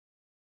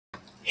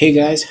Hey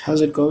guys,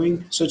 how's it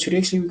going? So today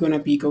actually we're gonna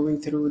be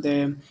going through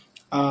the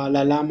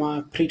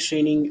LLAMA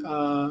pre-training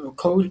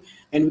code,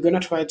 and we're gonna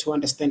try to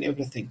understand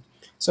everything.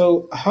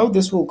 So how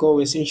this will go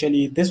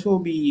essentially, this will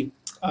be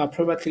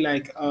probably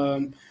like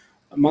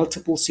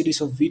multiple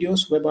series of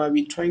videos whereby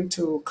we're trying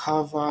to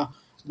cover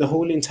the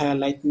whole entire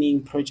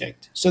Lightning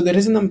project. So the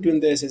reason I'm doing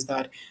this is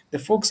that the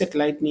folks at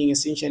Lightning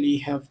essentially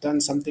have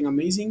done something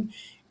amazing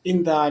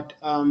in that.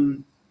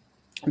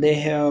 They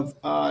have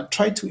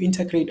tried to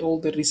integrate all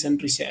the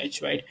recent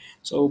research, right?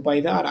 So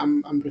by that,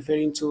 I'm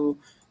referring to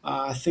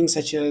things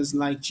such as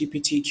like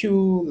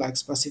GPTQ, like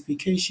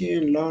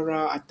specification,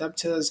 LoRa,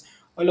 adapters,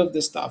 all of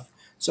this stuff.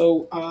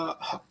 So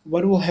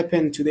what will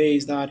happen today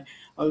is that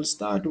I'll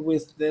start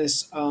with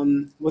this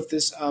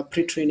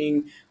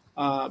pre-training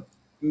uh,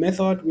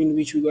 method in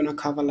which we're gonna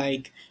cover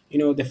like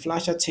the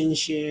flash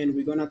attention.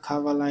 We're gonna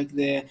cover like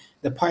the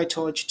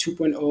PyTorch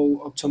 2.0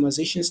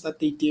 optimizations that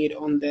they did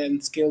on the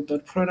scale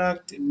dot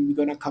product. We're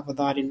gonna cover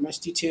that in much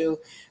detail.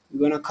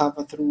 We're gonna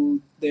cover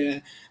through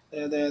the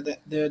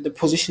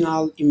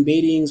positional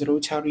embeddings,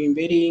 rotary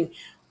embedding,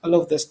 all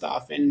of the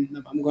stuff,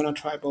 and I'm gonna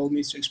try by all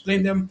means to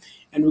explain them.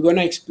 And we're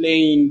gonna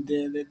explain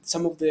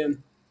some of the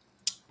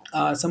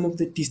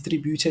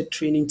distributed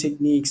training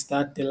techniques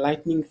that the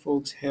Lightning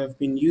folks have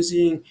been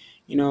using.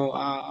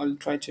 I'll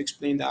try to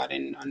explain that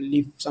and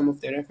leave some of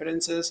the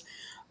references.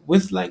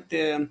 With like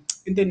the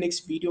in the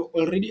next video,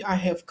 already I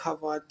have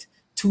covered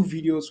two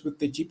videos with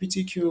the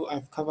GPTQ.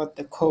 I've covered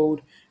the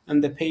code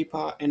and the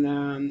paper, and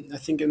I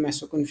think in my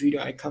second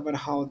video I covered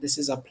how this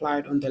is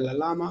applied on the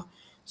LLAMA.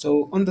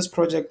 So on this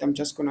project, I'm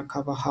just gonna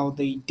cover how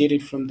they did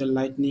it from the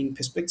Lightning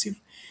perspective.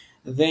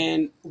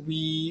 Then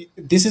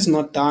this is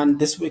not done.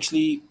 This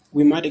actually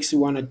we might actually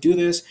want to do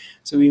this,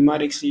 so we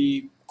might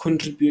actually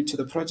contribute to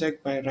the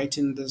project by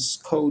writing this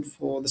code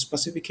for the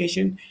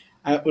specification.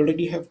 I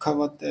already have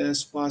covered the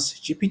sparse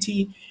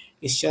GPT.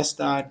 It's just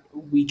that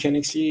we can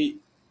actually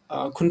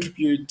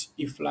contribute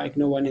if like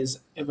no one has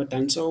ever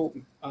done so.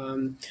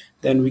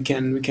 Then we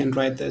can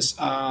write this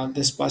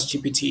sparse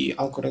GPT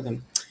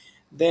algorithm.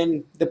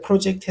 Then the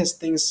project has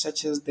things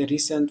such as the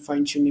recent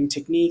fine-tuning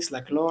techniques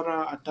like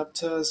LoRa,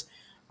 adapters.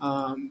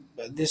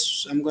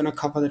 This I'm gonna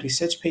cover the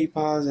research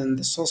papers and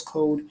the source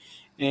code,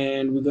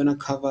 and we're gonna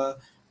cover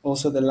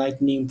also the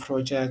Lightning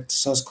project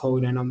source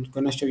code, and I'm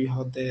gonna show you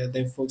how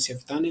the folks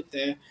have done it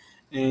there.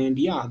 And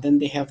yeah, then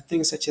they have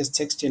things such as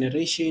text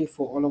generation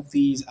for all of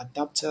these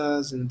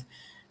adapters and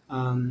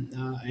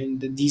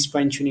these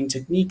fine-tuning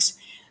techniques.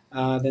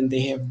 Then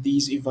they have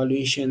these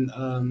evaluation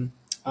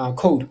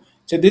code.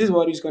 So this is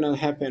what is going to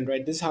happen,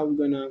 right? This is how we're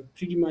going to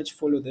pretty much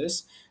follow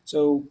this.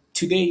 So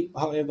today,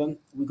 however,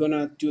 we're going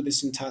to do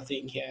this entire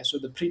thing here. So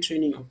the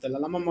pre-training of the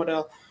LLAMA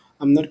model,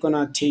 I'm not going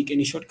to take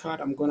any shortcut.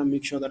 I'm going to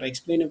make sure that I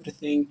explain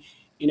everything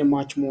in a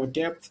much more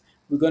depth.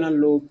 We're going to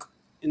look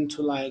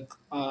into like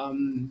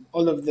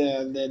all of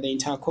the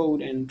entire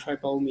code and try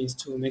by all means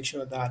to make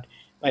sure that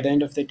by the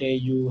end of the day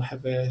you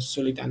have a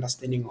solid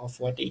understanding of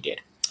what they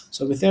did.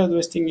 So without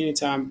wasting any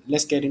time,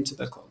 let's get into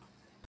the code.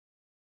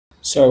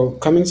 So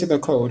coming to the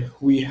code,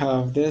 we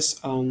have this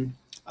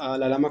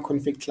LLAMA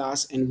config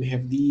class, and we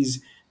have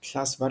these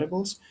class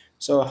variables.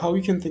 So how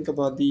we can think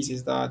about these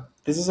is that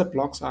this is a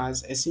block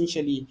size.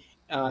 Essentially,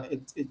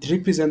 it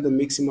represents the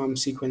maximum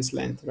sequence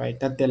length, right?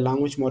 That the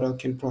language model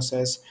can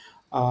process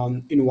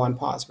in one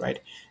pass,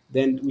 right?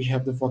 Then we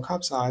have the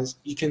vocab size.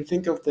 You can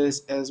think of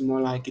this as more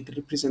like it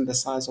represents the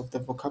size of the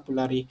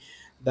vocabulary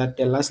that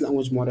the large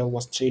language model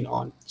was trained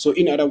on. So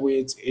in other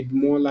words, it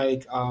more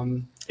like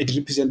it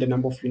represents the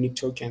number of unique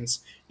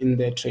tokens in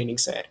the training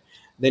set.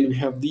 Then we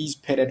have these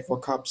padded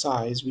vocab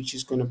size, which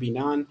is going to be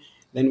none.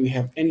 Then we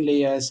have n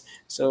layers.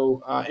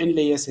 So n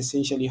layers,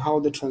 essentially how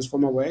the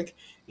transformer work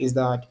is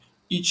that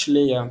each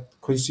layer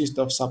consists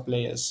of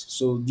sublayers.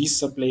 So these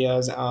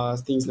sublayers are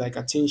things like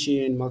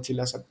attention,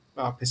 multi-layer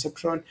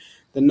perceptron.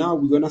 Then now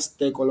we're going to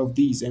stack all of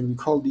these, and we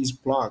call these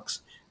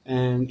blocks.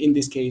 And in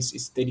this case,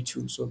 it's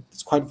 32. So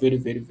it's quite very,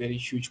 very, very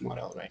huge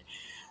model, right?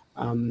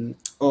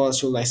 Or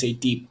should I say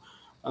deep?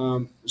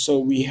 So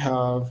we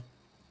have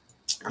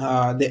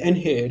the end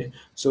head.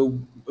 So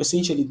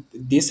essentially,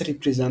 this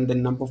represents the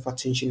number of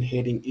attention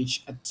head in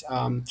each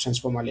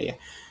transformer layer.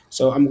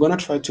 So I'm gonna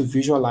try to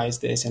visualize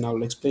this, and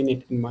I'll explain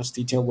it in much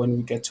detail when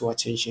we get to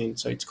attention.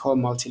 So it's called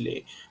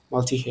multi-layer,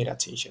 multi-head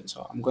attention.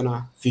 So I'm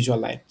gonna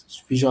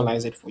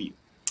visualize it for you.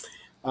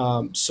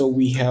 So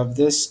we have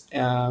this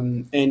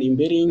and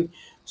embedding.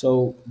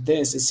 So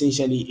this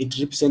essentially it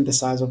represents the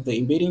size of the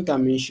embedding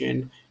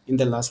dimension in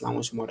the large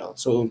language model.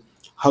 So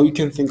how you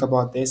can think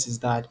about this is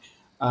that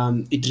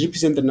it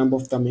represents the number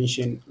of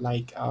dimension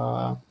like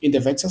in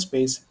the vector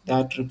space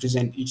that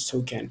represent each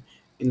token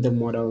in the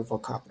model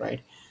vocab,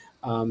 right?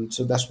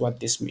 So that's what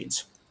this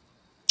means.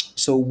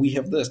 So we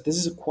have this.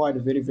 This is quite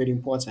very, very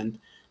important.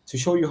 To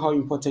show you how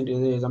important it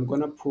is, I'm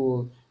gonna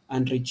pull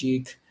Andre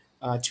Jig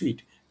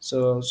tweet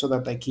so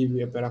that I give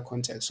you a better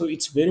context. So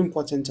it's very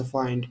important to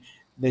find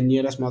the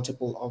nearest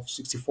multiple of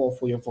 64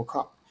 for your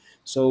vocab.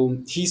 So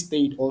he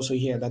stated also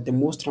here that the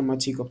most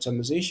dramatic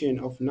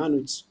optimization of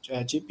Nano's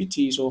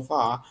GPT so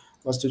far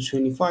was to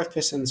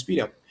 25% speed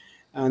up,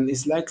 and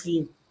it's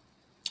likely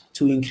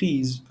to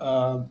increase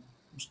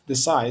the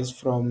size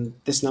from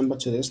this number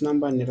to this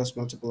number, nearest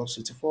multiple of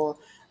 64.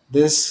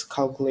 This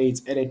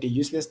calculates at a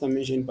useless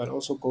dimension but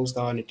also goes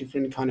down a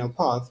different kernel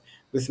path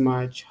with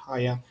much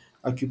higher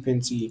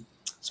occupancy.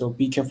 So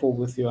be careful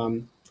with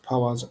your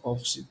powers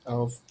of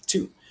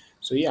 2.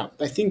 So yeah,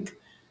 I think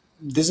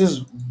this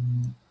is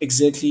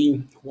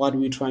exactly what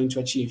we're trying to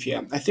achieve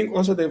here. I think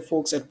also the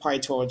folks at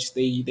PyTorch,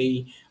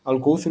 they I'll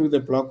go through the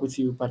blog with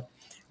you, but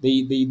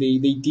they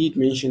did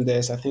mention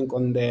this, I think,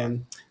 on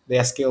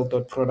their scale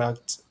dot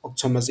product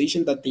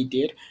optimization that they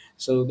did.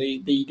 So they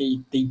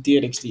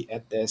did actually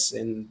add this,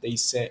 and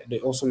they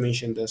also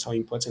mentioned this, how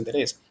important it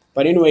is.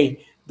 But anyway,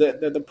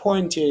 the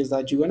point here is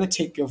that you're gonna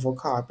take your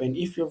vocab, and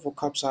if your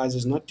vocab size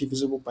is not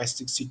divisible by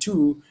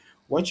 62,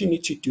 what you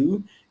need to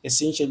do,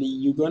 essentially,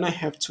 you're gonna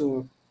have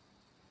to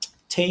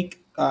take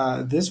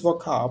this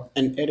vocab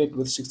and add it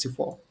with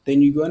 64.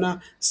 Then you're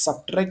gonna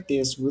subtract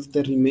this with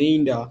the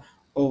remainder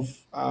of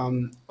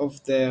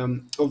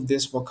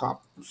this vocab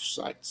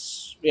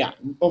size. Yeah,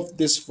 of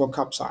this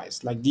vocab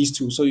size, like these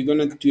two. So you're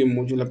gonna do a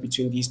modular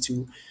between these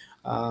two.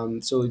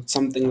 So it's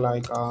something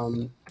like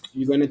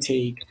you're gonna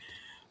take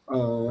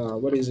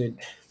what is it?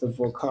 The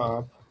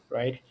vocab,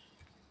 right?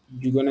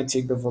 You're gonna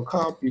take the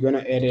vocab, you're gonna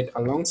add it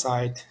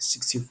alongside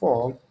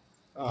 64,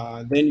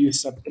 then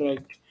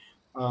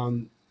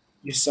um,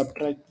 you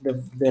subtract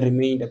the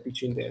remainder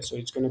between there. So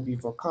it's gonna be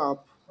vocab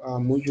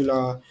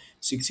modular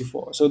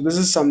 64. So this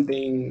is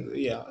something,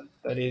 yeah,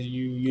 that is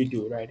you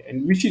do, right,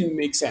 and which it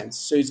makes sense.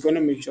 So it's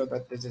gonna make sure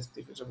that this is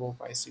divisible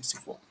by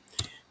 64.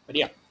 But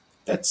yeah,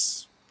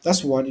 that's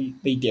what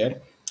they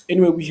did.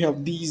 Anyway, we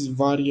have these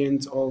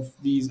variants of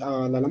these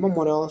LLAMA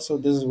model. So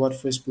this is what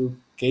Facebook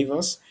gave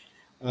us,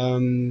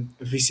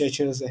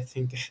 researchers, I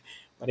think.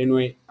 But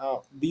anyway,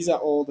 these are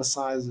all the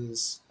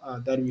sizes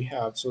that we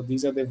have. So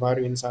these are the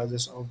variant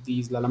sizes of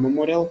these LLAMA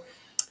model.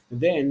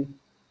 Then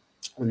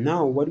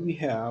now what we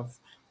have,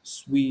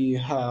 we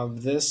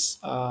have this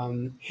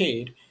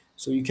head.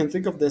 So you can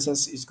think of this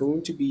as it's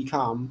going to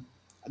become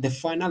the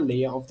final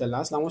layer of the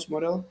last language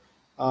model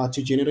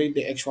to generate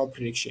the actual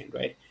prediction,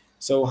 right?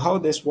 So how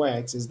this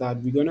works is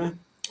that we're gonna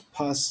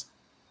pass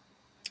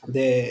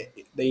the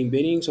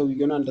embedding, so we're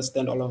gonna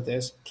understand all of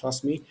this,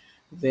 trust me.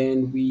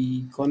 Then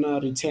we gonna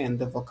return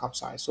the vocab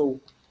size. So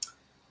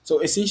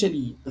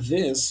essentially,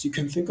 this, you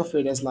can think of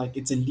it as like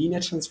it's a linear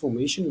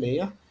transformation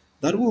layer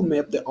that will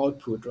map the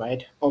output,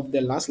 right, of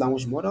the large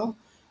language model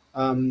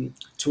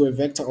to a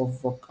vector of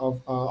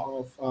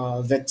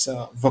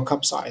vector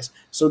vocab size.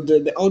 So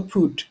the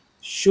output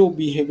should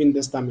be having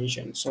this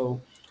dimension.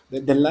 So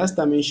the last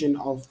dimension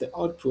of the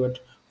output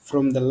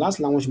from the large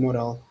language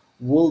model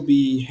will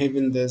be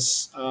having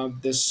this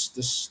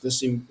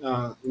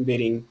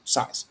embedding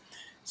size.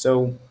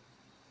 So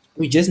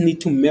we just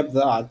need to map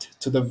that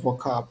to the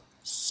vocab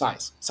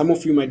size. Some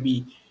of you might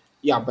be,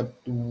 yeah, but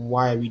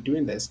why are we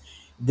doing this?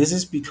 This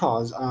is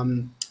because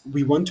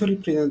we want to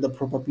represent the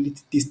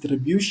probability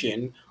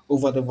distribution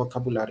over the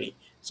vocabulary.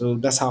 So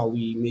that's how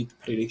we make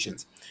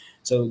predictions.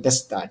 So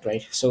that's that,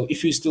 right? So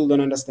if you still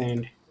don't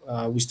understand,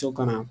 we're still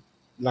gonna,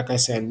 like I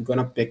said, we're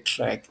gonna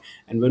backtrack,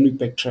 and when we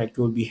backtrack,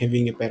 we'll be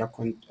having a better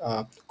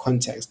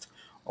context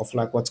of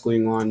like what's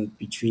going on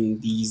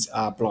between these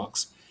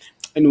blocks.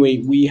 Anyway,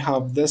 we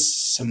have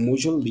this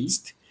module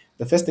list.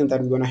 The first thing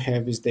that we're going to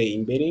have is the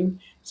embedding.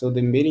 So the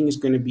embedding is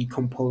going to be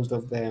composed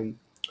of the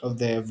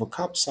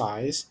vocab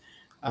size.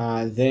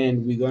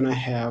 Then we're going to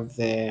have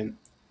the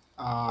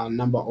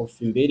number of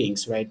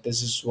embeddings, right?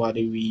 This is what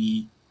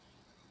we're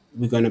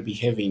going to be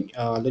having.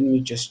 Let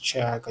me just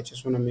check. I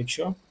just want to make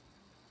sure.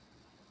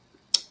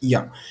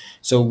 Yeah.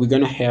 So we're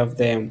going to have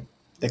the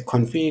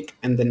config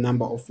and the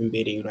number of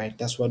embedding, right?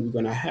 That's what we're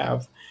going to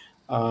have.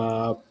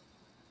 Uh,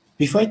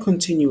 Before I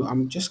continue,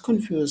 I'm just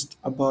confused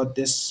about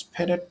this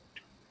padded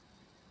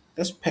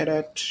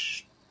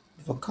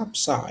vocab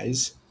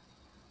size.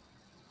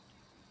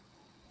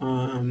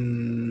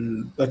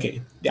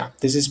 Okay, yeah,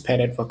 this is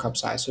padded vocab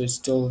size, so it's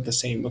still the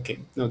same. Okay,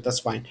 no, that's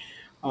fine.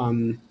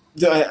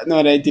 No,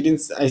 I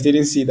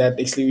didn't see that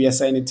actually we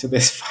assigned it to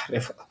this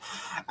variable.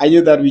 I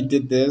knew that we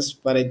did this,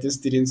 but I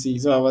just didn't see.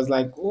 So I was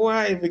like,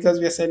 why? Because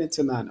we assigned it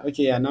to none.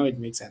 Okay, yeah, now it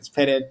makes sense.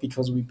 Padded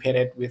because we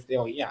paired with,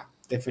 oh yeah,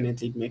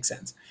 definitely it makes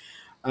sense.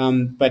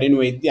 But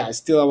anyway, yeah, it's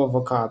still our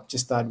vocab,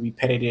 just that we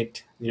paired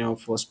it,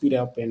 for speed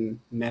up and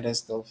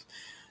nearest of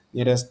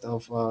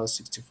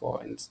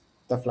 64 and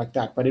stuff like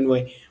that. But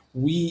anyway,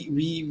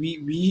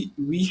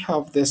 we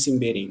have this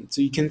embedding.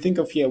 So you can think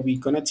of here, we're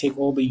gonna take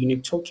all the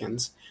unique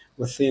tokens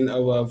within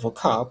our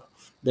vocab,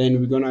 then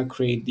we're gonna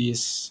create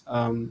this.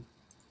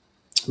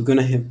 We're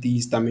gonna have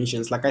these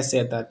dimensions. Like I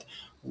said that,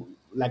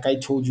 like I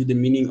told you, the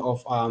meaning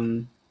of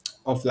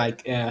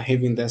like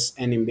having this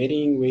an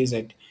embedding. Where is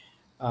it?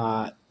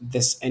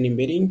 This an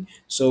embedding.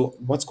 So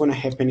what's going to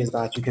happen is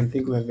that you can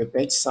think we have a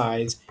batch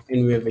size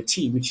and we have a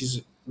t, which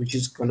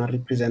is going to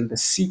represent the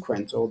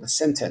sequence or the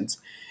sentence.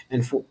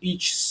 And for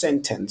each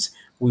sentence,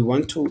 we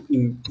want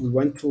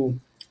to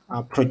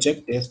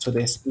project this to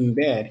this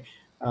embed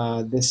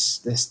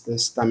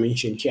this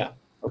dimension here.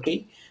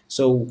 Okay,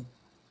 so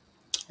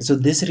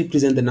this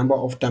represent the number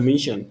of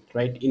dimension,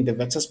 right, in the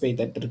vector space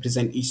that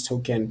represent each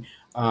token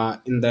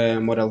in the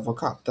model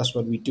vocab. That's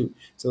what we do.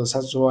 So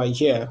that's why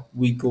here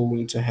we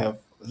going to have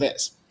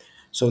this.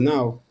 So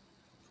now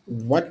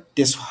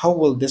how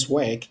will this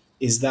work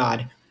is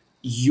that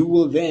you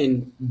will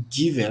then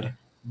give it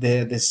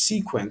the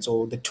sequence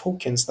or the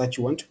tokens that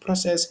you want to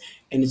process,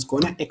 and it's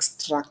going to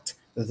extract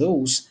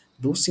those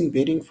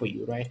embedding for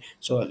you, right?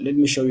 So let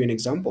me show you an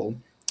example.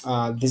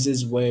 This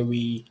is where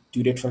we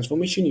do the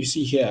transformation. You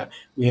see here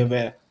we have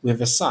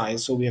a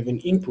size, so we have an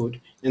input,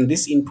 and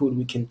this input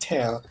we can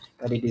tell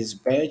that it is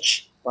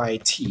batch by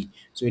t,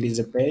 so it is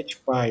a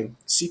batch by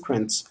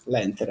sequence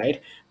length,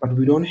 right? But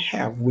we're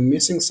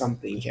missing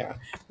something here.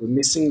 We're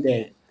missing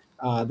the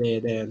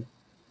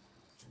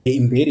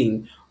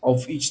embedding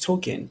of each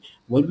token.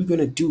 What we're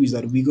gonna do is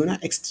that we're gonna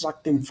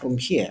extract them from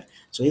here.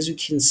 So as you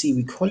can see,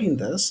 we're calling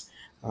this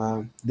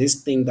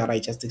thing that I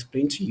just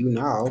explained to you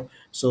now.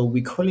 So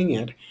we're calling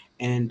it,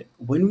 and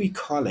when we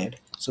call it,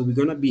 so we're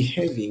gonna be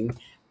having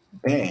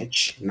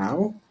batch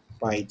now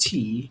by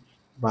t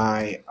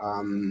by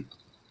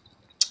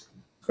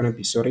gonna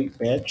be, sorry,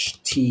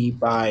 batch t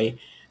by,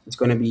 it's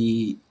gonna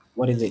be,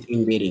 what is it,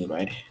 embedding,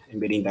 right?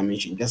 Embedding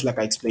dimension, just like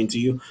I explained to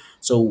you.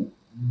 So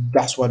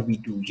that's what we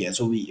do here.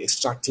 So we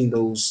extracting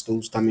those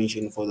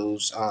dimension for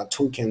those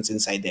tokens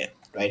inside there,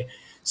 right?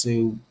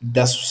 So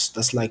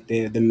that's like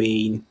the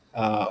main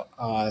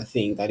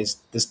thing that is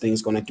this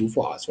thing's gonna do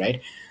for us,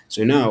 right?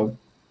 So now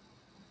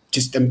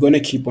just I'm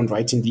gonna keep on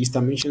writing these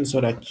dimensions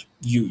so that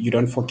you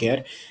don't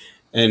forget.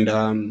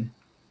 And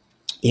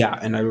yeah,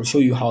 and I will show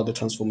you how the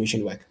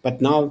transformation work.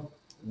 But now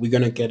we're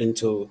gonna get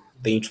into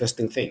the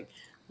interesting thing,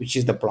 which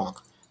is the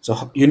block.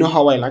 So you know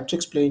how I like to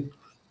explain?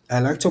 I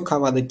like to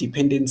cover the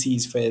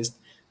dependencies first,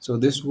 so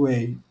this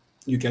way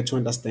you get to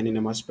understand in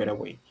a much better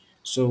way.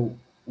 So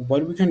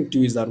what we can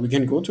do is that we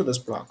can go to this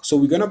block. So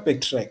we're gonna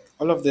backtrack.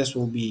 All of this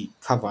will be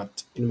covered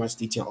in much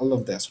detail. All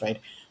of this, right?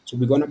 So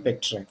we're gonna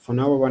backtrack. For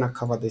now, we wanna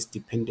cover this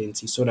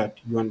dependency so that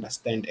you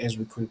understand as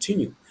we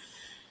continue.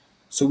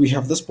 So we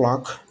have this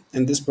block,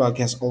 and this block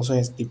also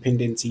has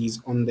dependencies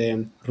on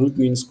the root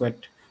mean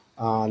squared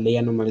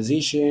layer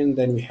normalization.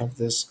 Then we have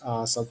this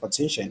self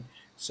attention.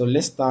 So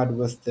let's start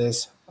with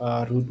this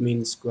root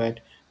mean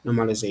squared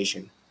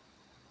normalization.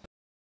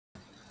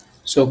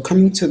 So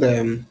coming to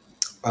the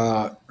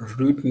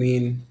root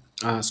mean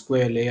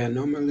square layer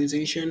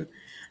normalization.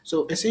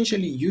 So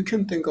essentially, you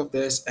can think of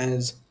this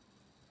as,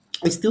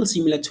 it's still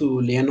similar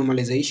to layer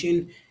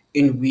normalization,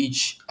 in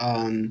which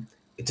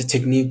it's a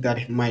technique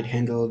that might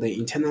handle the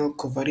internal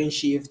covariance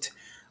shift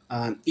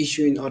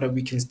issue in order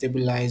we can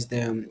stabilize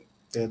the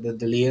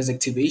layers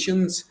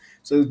activations.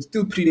 So it's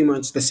still pretty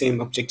much the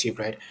same objective,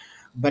 right?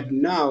 But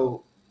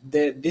now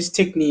this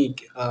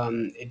technique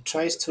it's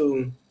try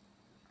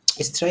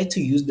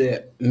to use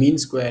the mean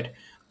squared,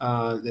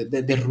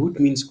 the root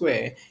mean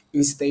square,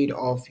 instead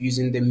of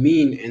using the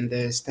mean and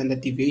the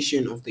standard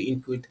deviation of the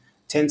input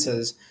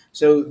tensors.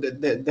 So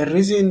the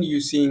reason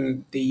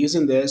they're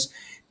using this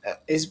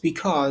is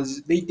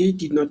because they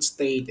did not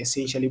state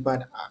essentially,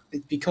 but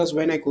it's because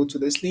when I go to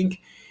this link,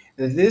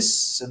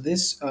 this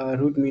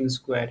root mean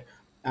squared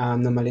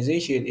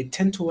normalization, it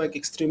tend to work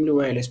extremely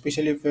well,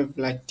 especially if you have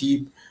like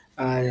deep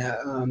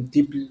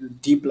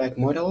like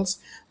models.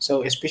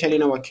 So especially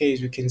in our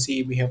case, we can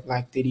see we have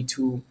like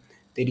 32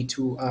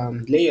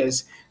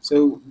 layers.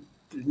 So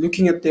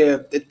looking at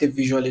the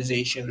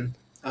visualization,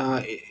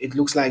 it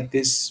looks like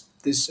this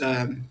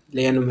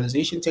layer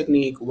normalization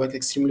technique works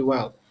extremely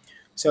well.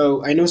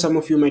 So I know some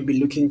of you might be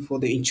looking for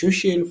the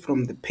intuition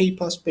from the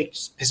paper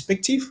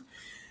perspective.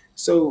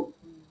 So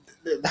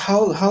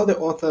how the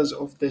authors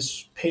of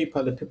this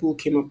paper, the people who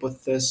came up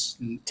with this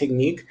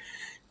technique,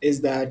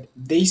 is that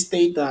they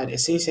state that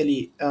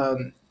essentially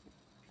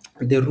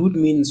the root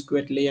mean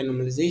squared layer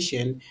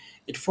normalization,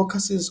 it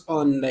focuses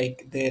on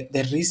like the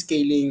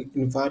rescaling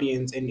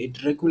invariance, and it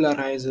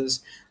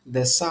regularizes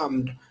the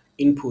summed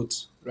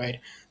inputs, right?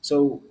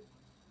 So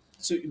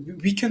so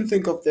we can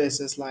think of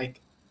this as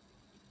like,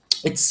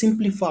 it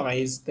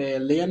simplifies the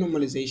layer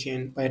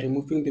normalization by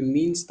removing the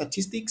mean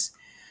statistics,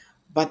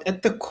 but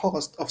at the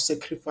cost of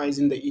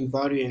sacrificing the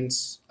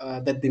invariance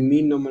that the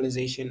mean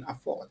normalization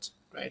affords,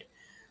 right?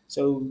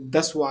 So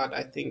that's what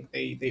I think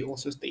they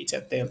also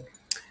stated there.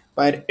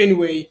 But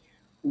anyway,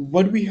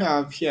 what we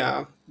have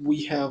here,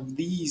 we have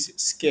these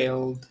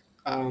scaled.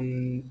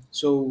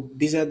 So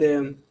this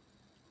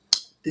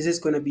is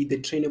going to be the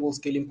trainable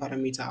scaling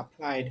parameter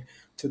applied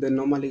to the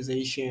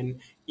normalization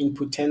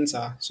input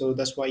tensor. So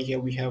that's why here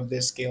we have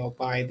the scale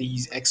by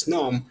these x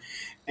norm,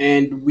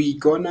 and we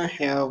gonna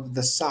have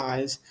the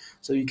size.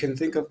 So you can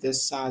think of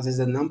this size as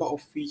the number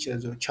of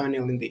features or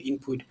channel in the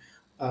input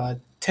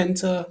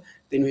tensor.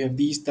 Then we have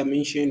this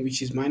dimension,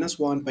 which is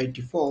 -1 by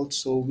default.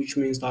 So which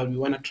means that we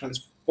want to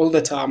transfer all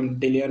the time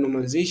the layer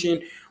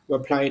normalization, we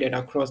apply it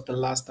across the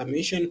last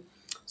dimension.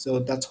 So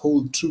that's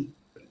hold true,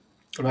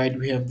 right?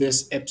 We have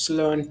this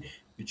epsilon,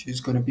 which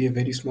is going to be a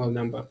very small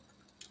number.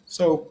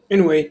 So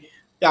anyway,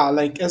 Yeah,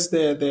 like as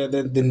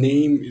the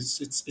name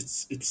is,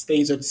 it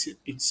stays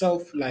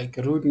itself, like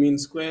root mean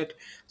squared.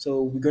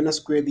 So we're gonna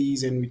square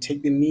these and we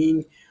take the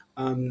mean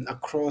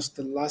across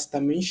the last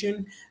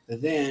dimension.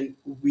 Then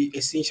we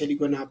essentially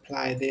gonna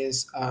apply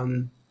this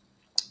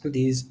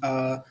root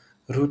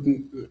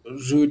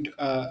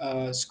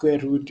square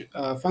root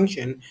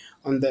function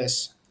on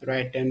this,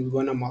 right? And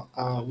we're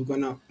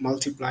gonna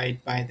multiply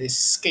it by this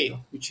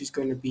scale, which is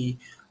going to be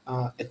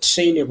a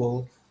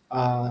trainable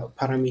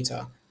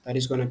parameter that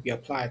is going to be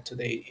applied to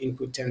the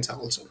input tensor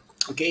also.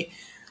 Okay,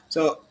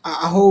 so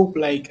I hope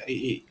like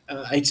I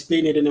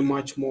explain it in a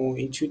much more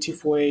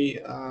intuitive way,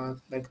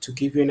 like to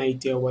give you an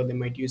idea why they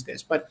might use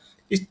this. But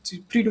it's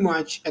pretty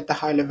much at the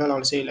high level.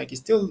 I'll say like it's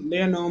still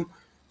layer norm,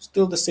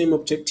 still the same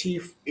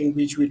objective in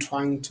which we're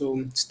trying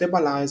to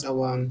stabilize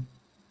our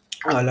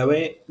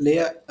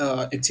layer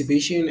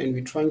activation, and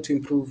we're trying to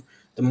improve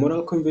the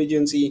model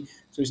convergency.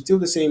 So it's still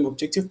the same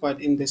objective, but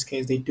in this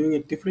case, they're doing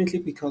it differently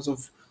because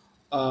of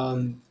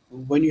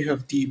when you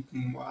have deep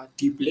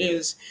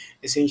layers,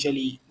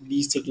 essentially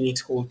these techniques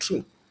hold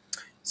true.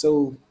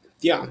 So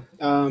yeah.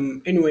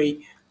 Anyway,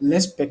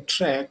 let's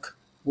backtrack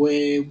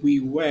where we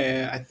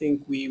were. I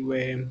think we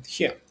were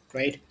here,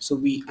 right? So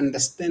we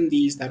understand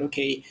these that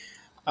okay,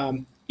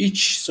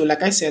 each so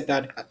like I said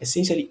that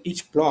essentially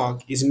each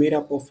block is made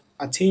up of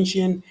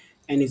attention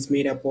and it's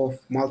made up of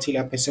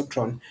multi-layer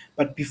perceptron.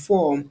 But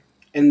before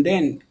and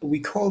then we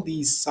call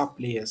these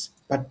sublayers.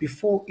 But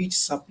before each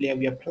sublayer,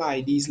 we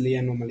apply these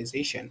layer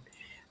normalization.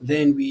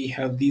 Then we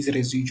have these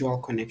residual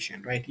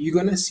connection, right? You're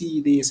gonna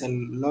see this a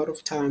lot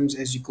of times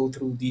as you go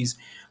through these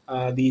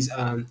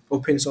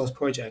open source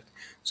project.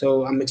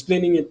 So I'm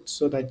explaining it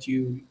so that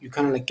you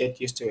kind of like get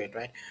used to it,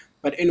 right?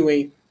 But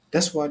anyway,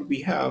 that's what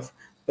we have.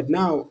 But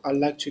now I'd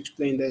like to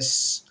explain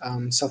this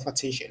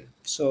self-attention.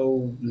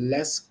 So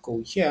let's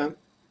go here.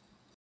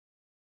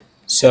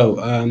 So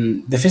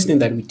the first thing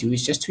that we do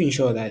is just to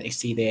ensure that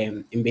actually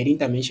the embedding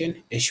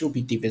dimension, it should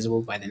be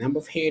divisible by the number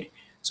of head.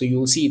 So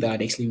you'll see that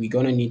actually we're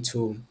gonna need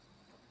to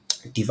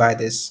divide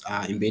this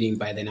embedding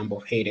by the number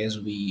of head as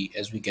we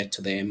get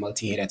to the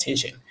multi-head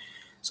attention.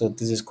 So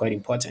this is quite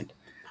important.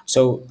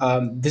 So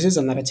this is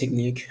another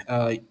technique.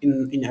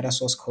 In other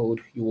source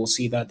code, you will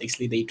see that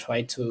actually they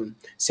try to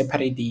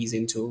separate these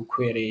into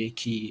query,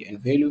 key, and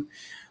value,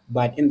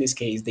 but in this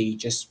case they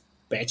just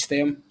batch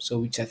them. So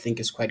which I think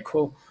is quite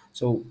cool.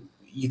 So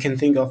you can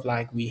think of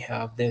like we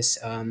have this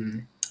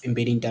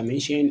embedding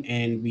dimension,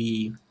 and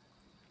we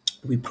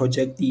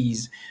project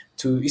these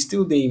to it's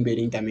still the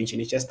embedding dimension.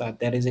 It's just that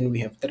the reason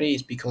we have three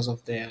is because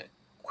of the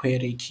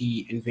query,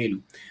 key, and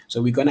value.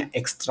 So we're gonna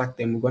extract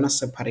them, we're gonna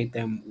separate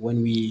them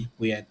when we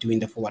are doing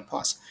the forward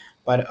pass.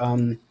 But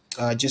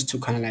just to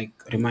kind of like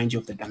remind you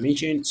of the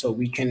dimension, so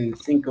we can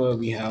think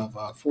we have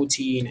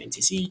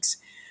 4096.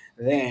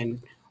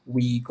 Then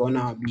we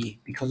gonna be,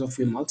 because of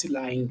we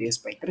multiplying this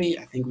by 3,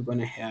 I think we're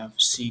gonna have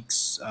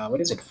 6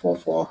 what is it,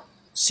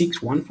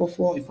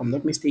 4144 if I'm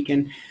not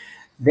mistaken.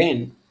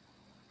 Then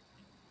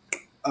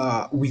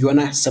we're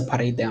gonna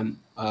separate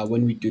them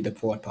when we do the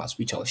forward pass,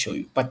 which I'll show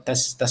you. But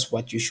that's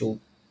what you should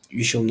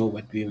know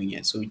what we're doing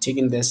it. So we're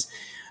taking this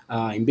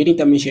embedding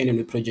dimension and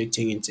we're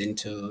projecting it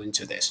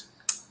into this,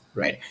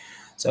 right?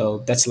 So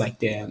that's like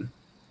the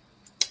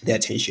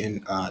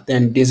attention.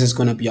 Then this is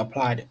gonna be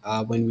applied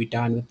when we're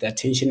done with the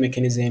attention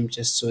mechanism,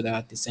 just so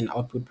that it's an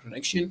output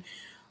projection.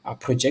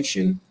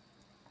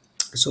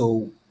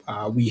 So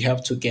we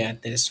have to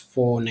get this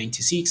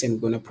 496 and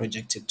we're gonna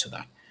project it to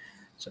that.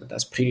 So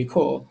that's pretty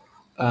cool.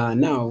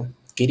 Now,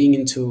 getting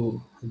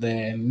into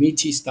the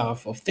meaty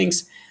stuff of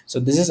things. So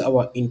this is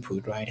our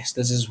input, right?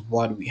 This is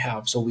what we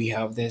have. So we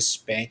have this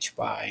batch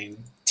by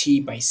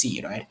T by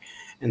C, right?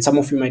 And some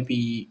of you might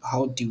be,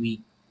 how do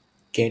we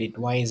get it?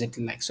 Why is it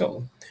like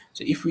so?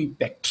 So if we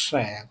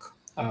backtrack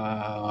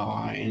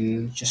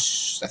and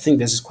just, I think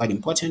this is quite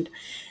important.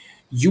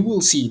 You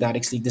will see that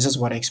actually this is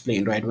what I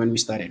explained right when we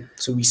started.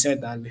 So we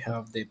said that we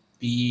have the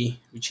B,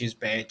 which is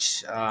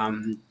batch,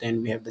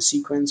 then we have the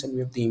sequence and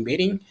we have the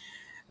embedding,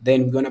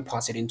 then we're going to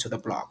pass it into the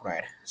block,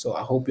 right? So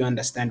I hope you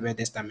understand where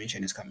this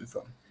dimension is coming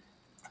from.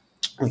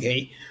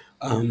 Okay,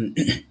 um,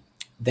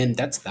 then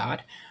that's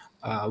that.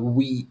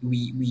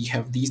 We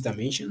have these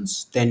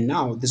dimensions. Then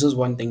now this is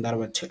one thing that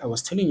I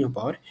was telling you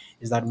about,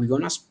 is that we're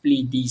gonna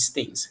split these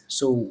things.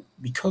 So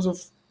because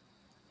of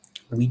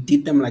we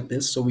did them like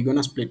this, so we're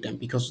gonna split them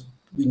because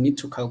we need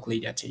to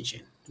calculate the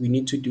attention. We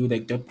need to do the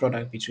dot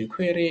product between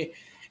query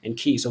and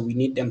key, so we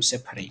need them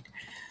separate.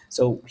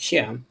 So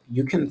here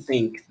you can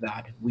think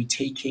that we're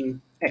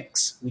taking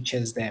X, which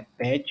is the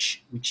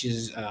batch, which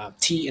is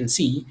T and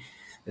C.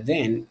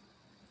 Then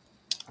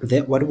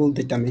what will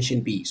the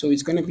dimension be? So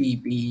it's going to be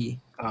B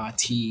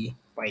T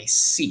by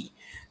C.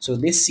 So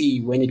this C,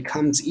 when it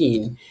comes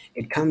in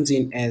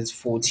as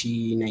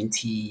 40,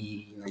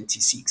 90,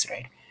 96,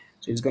 right?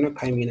 So it's going to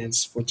come in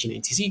as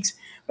 4096.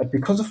 But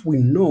because of we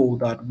know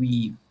that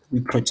we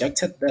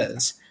projected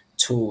this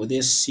to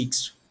this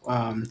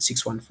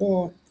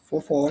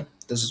 61444,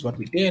 this is what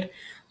we did.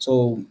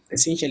 So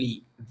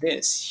essentially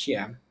this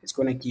here is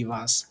going to give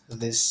us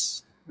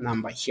this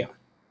number here.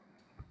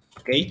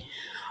 Okay.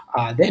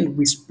 Then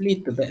we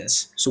split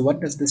this. So what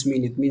does this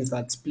mean? It means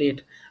that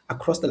split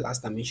across the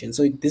last dimension.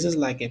 So this is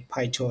like a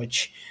pie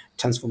chart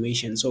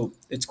transformation. So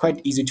it's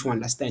quite easy to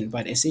understand.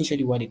 But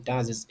essentially, what it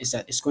does is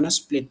that it's gonna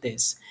split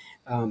this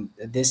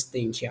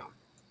thing here,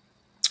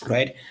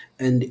 right?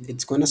 And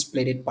it's gonna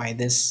split it by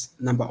this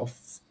number of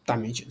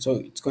dimensions. So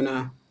it's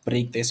gonna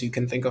break this. You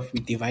can think of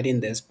dividing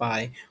this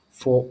by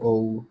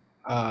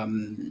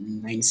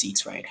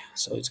 4096, right?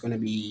 So it's gonna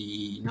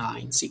be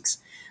 96.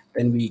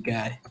 Then we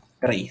get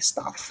three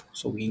stuff.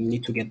 So we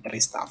need to get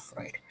three stuff,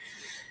 right?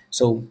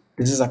 So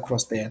this is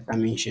across the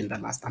dimension, the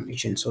last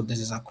dimension. So this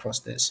is across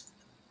this.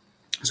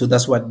 So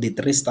that's what the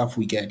three stuff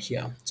we get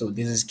here. So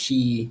this is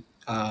key,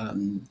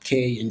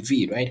 K and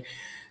V, right?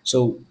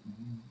 So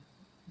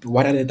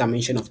what are the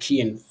dimension of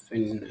key and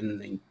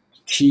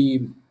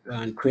key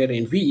and query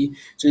and V?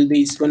 So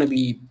there's going to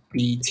be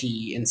B,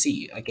 T, and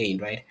C again,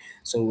 right?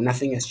 So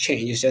nothing has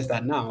changed. It's just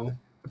that now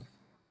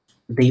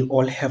they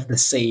all have the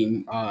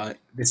same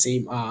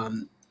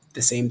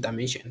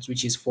dimensions,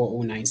 which is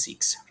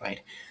 4096,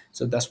 right?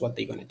 So that's what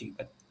they're going to do.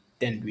 But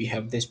then we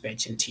have this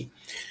batch and T.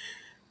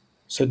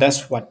 So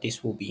that's what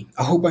this will be.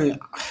 I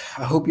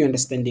hope you're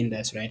understanding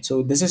this, right?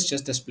 So this is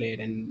just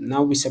displayed, and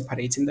now we're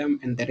separating them,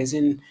 and the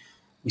reason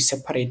we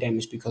separate them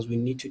is because we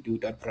need to do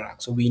dot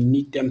product. So we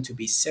need them to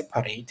be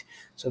separate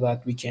so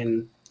that we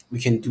can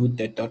do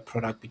the dot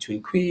product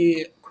between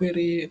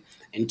query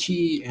and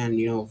key and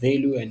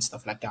value and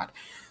stuff like that.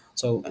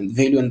 So and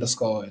value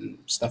underscore and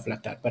stuff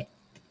like that. But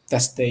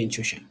that's the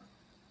intuition.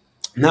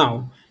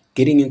 Now,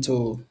 getting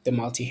into the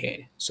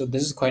multi-head. So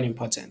this is quite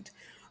important.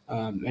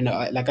 And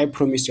like I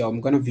promised you,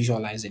 I'm going to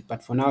visualize it.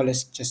 But for now,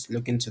 let's just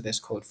look into this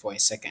code for a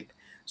second.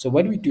 So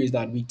what we do is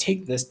that we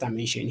take this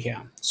dimension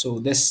here. So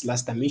this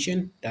last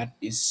dimension that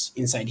is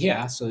inside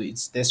here. So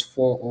it's this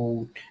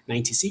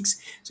 4096.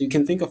 So you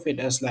can think of it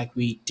as like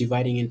we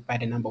dividing it by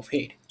the number of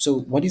head. So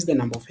what is the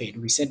number of head?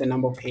 We said the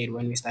number of head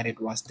when we started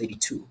was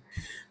 32.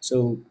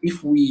 So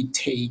if we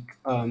take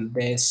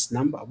this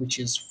number, which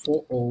is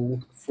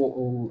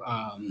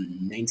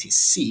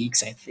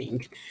 4096, I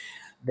think,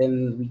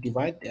 then we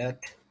divide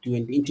that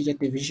doing the integer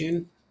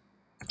division,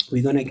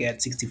 we're gonna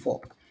get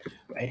 64,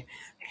 right?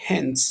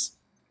 Hence,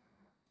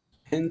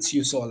 hence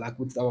you saw like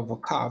with our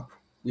vocab,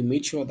 we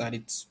made sure that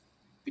it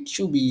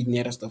should be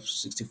nearest of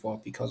 64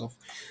 because of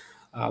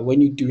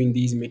when you're doing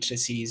these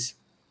matrices,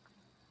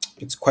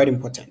 it's quite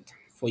important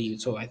for you.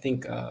 So I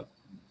think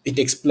it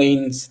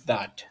explains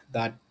that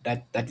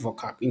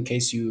vocab in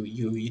case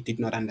you did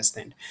not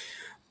understand.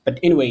 But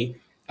anyway,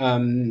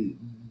 um,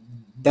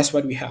 that's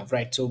what we have,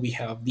 right? So we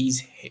have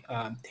these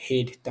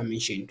head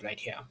dimension right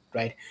here,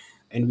 right?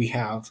 And we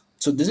have,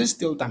 so this is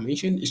still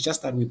dimension. It's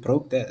just that we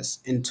broke this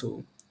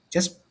into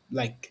just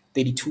like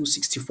 32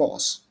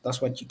 64s.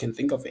 That's what you can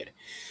think of it.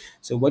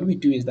 So what we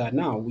do is that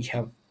now we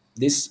have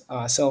this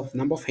self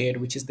number of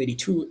head, which is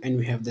 32, and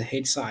we have the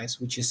head size,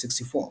 which is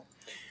 64.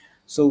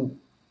 So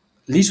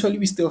literally,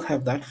 we still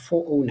have that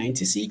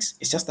 4096.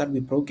 It's just that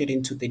we broke it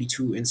into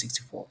 32 and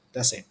 64.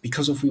 That's it.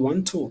 Because if we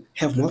want to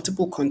have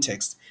multiple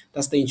contexts,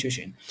 that's the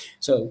intuition.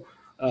 So,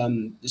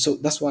 so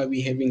that's why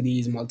we're having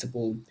these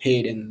multiple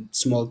head and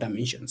small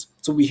dimensions.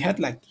 So we had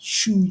like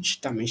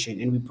huge dimension,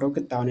 and we broke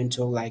it down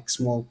into like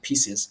small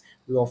pieces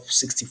of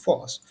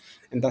 64s,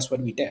 and that's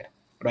what we did,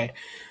 right?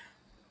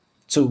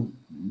 So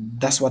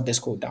that's what this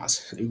code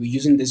does. And we're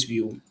using this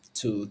view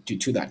to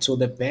that. So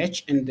the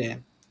batch and the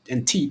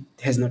and T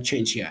has not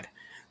changed yet.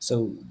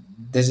 So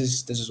this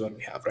is what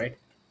we have, right?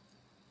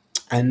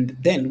 And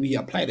then we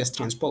apply this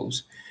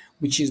transpose,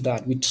 which is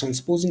that we're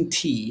transposing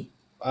T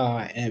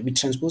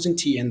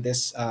and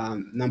this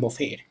number of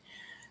head,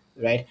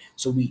 right?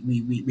 So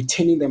we're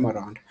turning them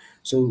around.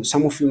 So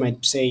some of you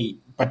might say,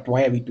 but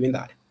why are we doing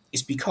that?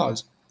 It's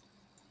because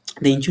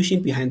the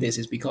intuition behind this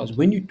is because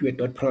when you do a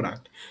dot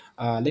product,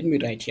 let me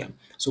write here.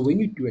 So when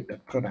you do a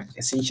dot product,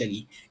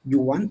 essentially, you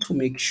want to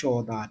make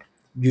sure that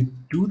you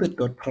do the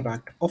dot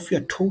product of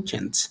your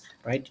tokens,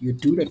 right? You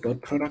do the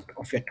dot product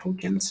of your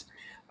tokens,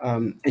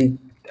 and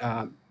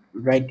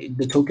right,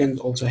 the tokens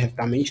also have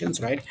dimensions,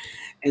 right?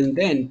 And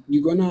then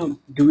you're gonna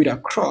do it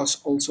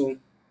across also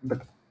the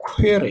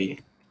query,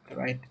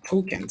 right?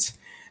 Tokens,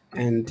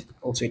 and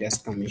also it has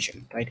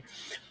dimension, right?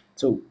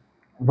 So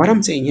what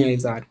I'm saying here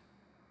is that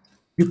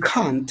you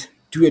can't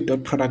do a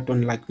dot product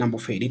on like number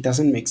of eight. It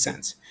doesn't make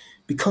sense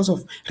because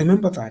of,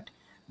 remember that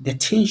the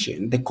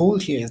goal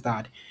here is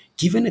that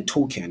given a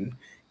token,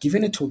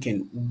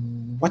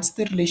 what's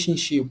the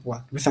relationship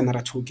with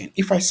another token?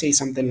 If I say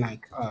something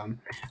like the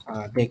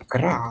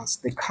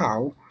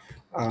cow,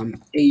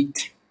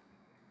 ate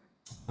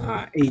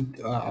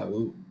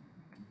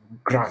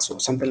grass or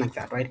something like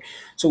that, right?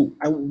 So,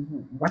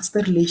 what's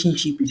the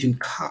relationship between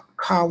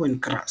cow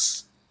and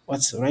grass?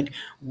 What's right?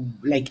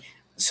 Like,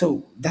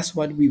 so that's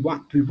what we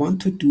want. We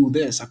want to do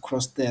this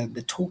across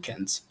the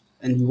tokens,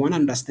 and we want to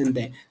understand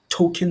the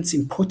tokens'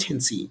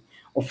 importance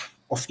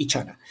of each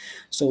other.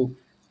 So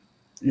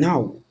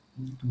now,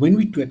 when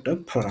we do a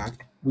dot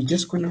product, we're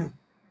just gonna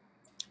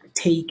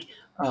take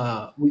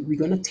we're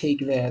gonna take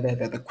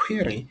the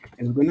query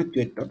and we're gonna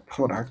do a dot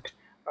product.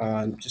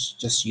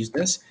 Just use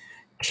this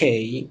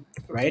k,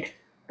 right,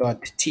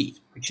 dot t,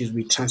 which is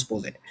we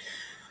transpose it,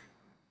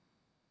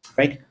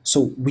 right?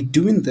 So we're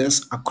doing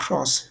this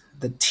across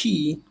the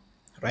t,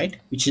 right,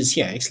 which is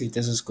here. Actually,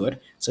 this is good.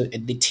 So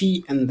the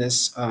t and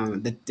this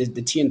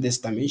the t in this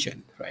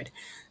dimension, right?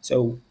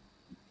 So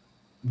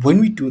when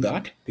we do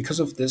that, because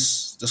of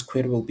this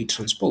query will be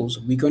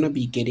transposed, we're gonna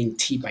be getting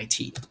t by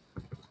t,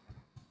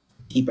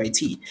 t by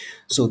t.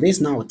 So this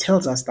now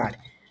tells us that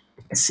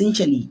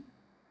essentially,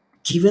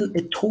 given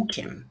a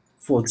token,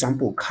 for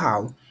example,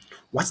 cow,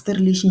 what's the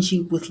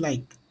relationship with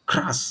like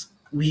grass?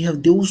 We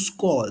have those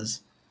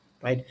scores,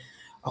 right?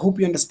 I hope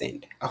you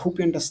understand. I hope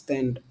you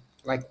understand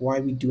like why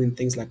we're doing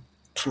things like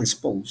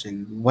transpose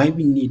and why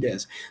we need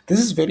this. This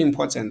is very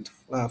important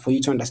for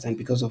you to understand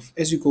because of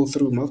as you go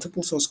through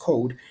multiple source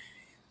code,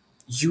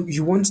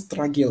 you won't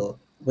struggle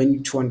when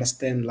you to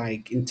understand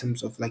like in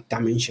terms of like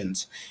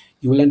dimensions.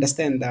 You will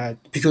understand that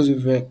because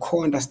of a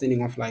core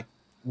understanding of like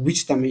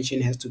which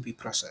dimension has to be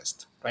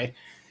processed, right?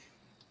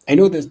 I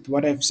know that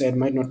what I've said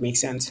might not make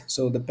sense.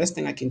 So the best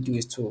thing I can do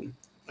is to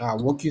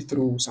walk you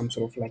through some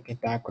sort of like a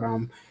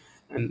diagram,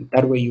 and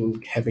that way you'll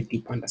have a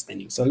deep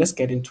understanding. So let's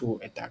get into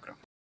a diagram.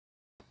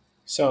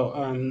 So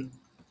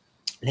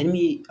let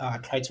me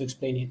try to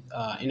explain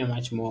it in a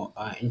much more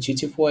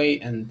intuitive way,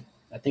 and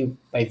I think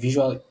by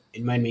visual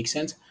it might make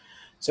sense.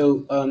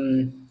 So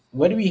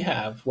what do we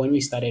have when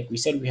we started? We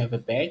said we have a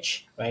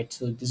batch, right?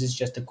 So this is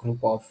just a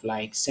group of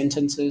like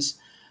sentences.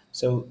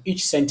 So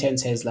each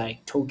sentence has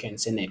like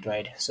tokens in it,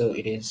 right? So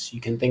it is,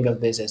 you can think of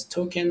this as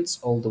tokens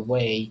all the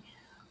way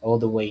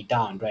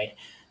down, right?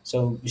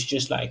 So it's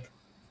just like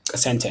a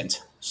sentence.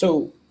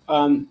 So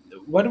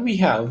what we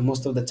have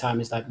most of the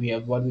time is that we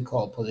have what we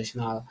call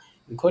positional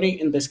encoding.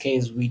 In this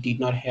case, we did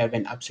not have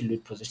an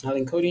absolute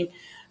positional encoding,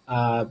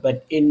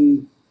 but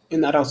in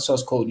other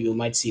source code you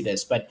might see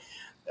this, but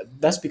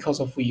that's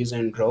because of we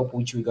using rope,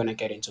 which we're gonna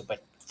get into.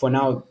 But for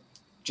now,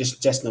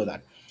 just know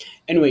that.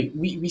 Anyway,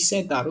 we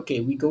said that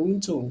okay, we go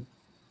into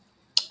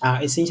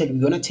essentially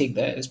we're gonna take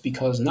this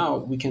because now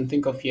we can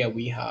think of here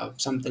we have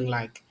something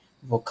like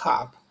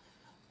vocab,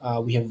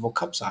 we have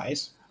vocab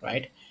size,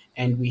 right?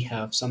 And we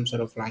have some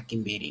sort of like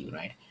embedding,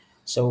 right?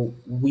 So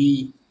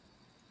we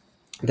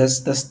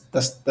that's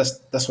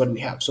what we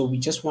have. So we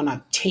just want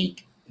to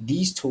take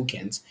these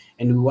tokens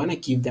and we want to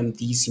give them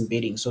these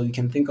embeddings. So you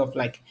can think of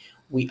like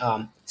we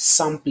are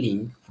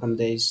sampling from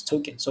these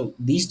tokens. So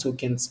these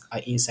tokens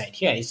are inside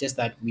here. It's just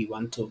that we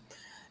want to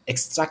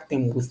extract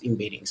them with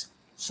embeddings.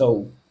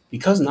 So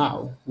because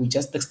now we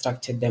just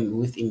extracted them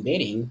with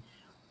embedding,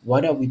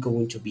 what are we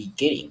going to be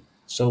getting?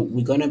 So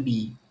we're gonna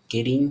be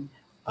getting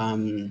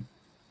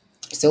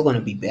still going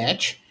to be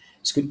batch.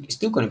 It's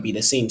still going to be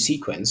the same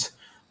sequence,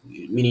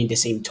 meaning the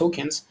same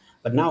tokens.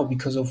 But now,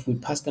 because of we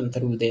passed them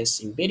through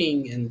this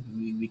embedding and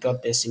we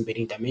got this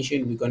embedding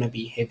dimension, we're going to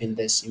be having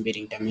this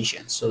embedding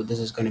dimension. So this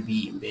is going to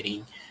be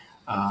embedding.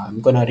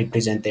 I'm going to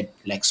represent it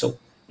like so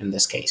in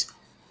this case.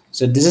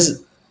 So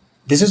this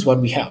is what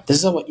we have. This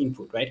is our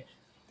input, right?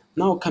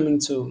 Now coming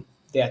to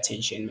the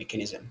attention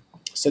mechanism.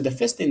 So the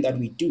first thing that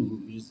we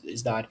do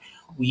is that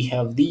we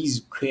have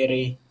these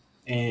query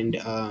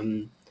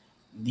and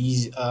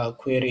these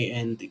query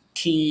and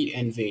key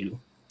and value.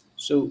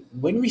 So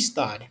when we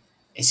start,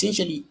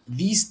 essentially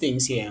these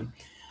things here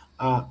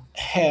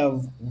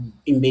have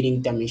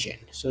embedding dimension.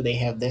 So they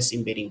have this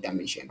embedding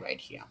dimension right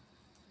here.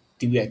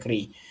 Do we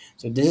agree?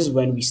 So this is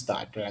when we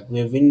start. Like we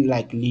have been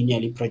like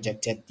linearly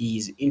projected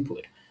these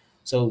input.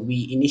 So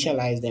we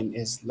initialize them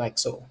as like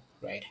so,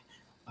 right?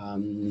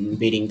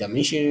 Embedding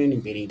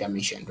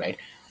dimension, right?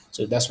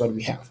 So that's what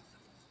we have.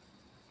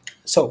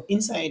 So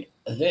inside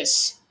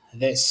this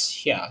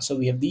here, so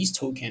we have these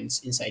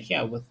tokens inside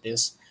here with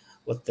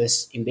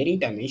this embedding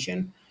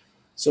dimension.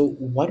 So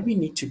what we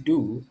need to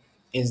do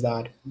is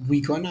that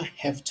we're gonna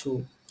have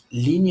to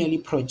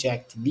linearly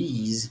project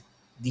these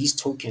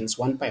tokens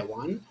one by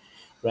one,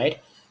 right,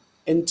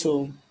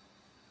 into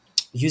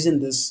using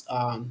this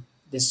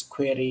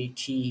query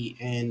key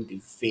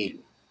and value.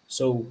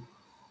 So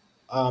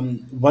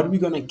what we're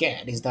gonna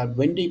get is that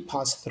when they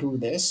pass through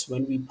this,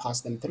 when we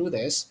pass them through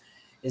this,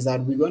 is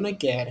that we're gonna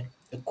get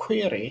a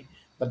query,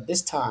 but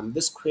this time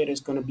this query is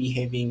gonna be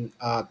having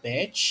a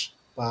batch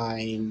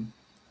by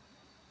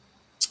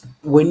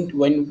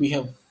when we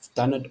have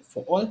done it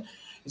for all,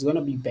 it's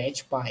gonna be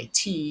batch by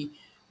t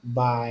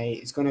by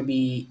it's gonna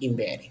be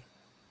embedding.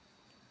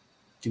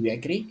 Do we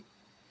agree?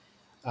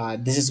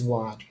 This is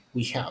what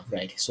we have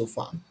right so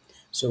far.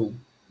 So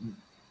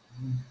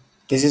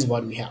this is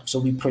what we have. So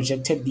we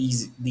projected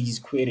these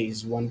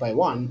queries one by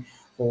one.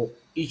 For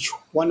each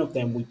one of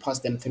them, we pass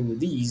them through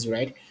these,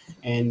 right?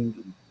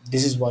 And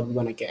this is what we're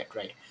gonna get,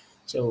 right?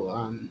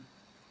 So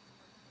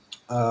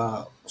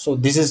so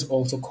this is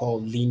also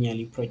called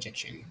linearly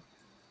projection,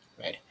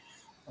 right?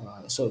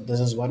 So this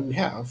is what we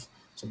have.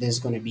 So this is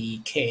gonna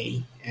be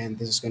K and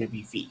this is gonna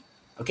be V.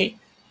 Okay.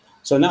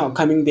 So now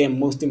coming the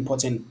most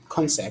important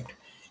concept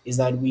is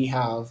that we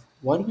have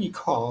what we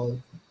call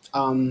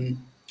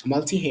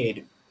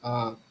multi-head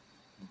uh,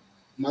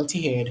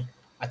 multi-head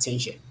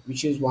attention,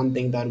 which is one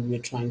thing that we're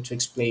trying to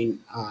explain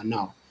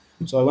now.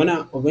 So I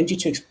want you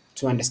to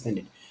to understand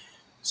it.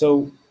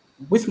 So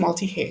with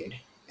multi-head,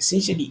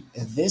 essentially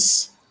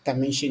this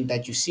dimension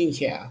that you see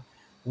here,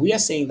 we are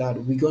saying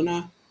that we're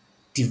gonna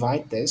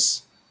divide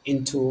this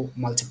into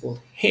multiple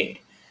head.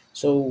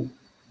 So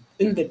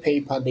in the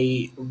paper,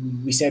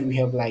 we said we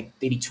have like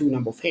 32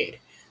 number of head.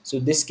 So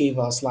this gave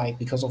us like,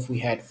 because of we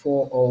had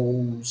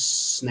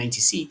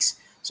 4096,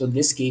 so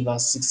this gave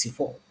us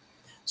 64.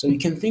 So you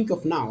can think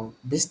of now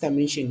this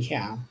dimension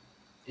here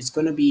is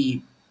gonna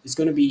be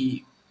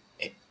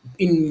eh,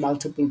 in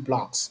multiple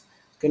blocks.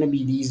 It's gonna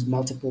be these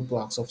multiple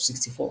blocks of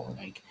 64,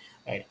 like,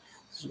 right.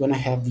 So it's gonna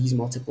have these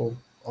multiple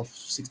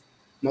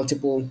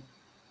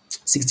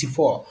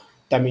 64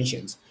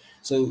 dimensions.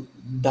 So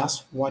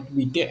that's what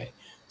we did.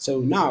 So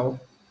now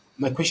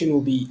my question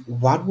will be,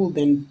 what will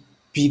then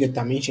be the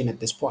dimension at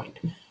this point?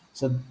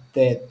 So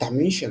the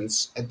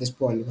dimensions at this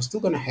point, we're still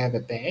going to have a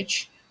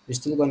badge, we're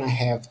still going to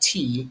have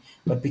t,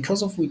 but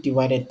because of we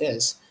divided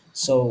this,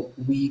 so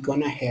we're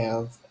going to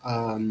have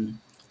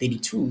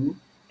 32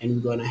 and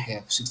we're going to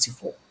have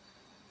 64.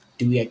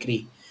 Do we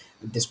agree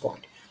at this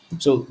point?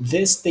 So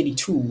this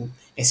 32,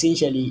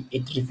 essentially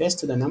it refers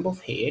to the number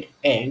of head,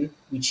 n,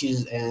 which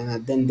is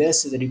then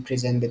this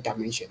represent the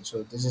dimension.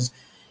 So this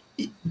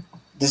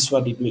is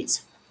what it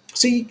means.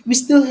 So we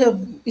still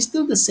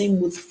the same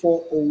with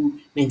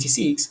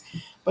 4096,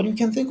 but you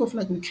can think of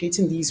like we're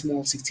creating these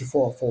small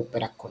 64 for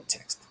better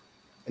context.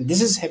 And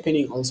this is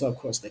happening also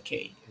across the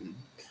K,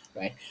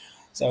 right?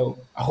 So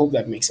I hope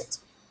that makes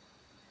sense.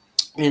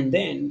 And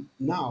then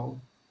now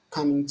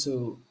coming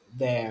to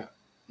the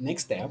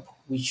next step,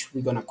 which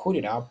we're gonna code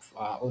it up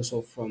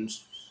also from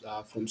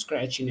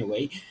scratch in a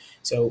way.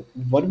 So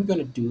what we're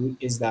gonna do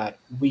is that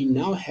we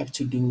now have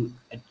to do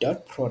a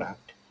dot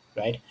product,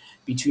 right,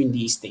 between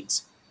these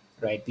things,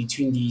 right,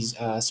 between these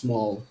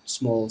small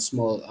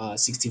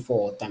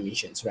 64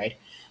 dimensions, right.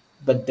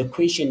 But the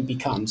question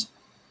becomes,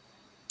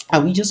 are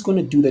we just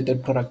gonna do the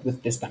dot product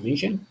with this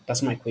dimension?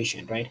 That's my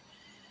question, right?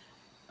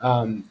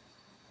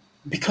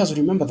 Because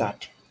remember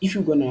that if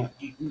you're gonna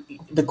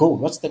the goal,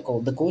 what's the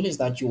goal? The goal is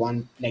that you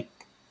want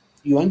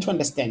to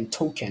understand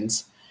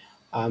tokens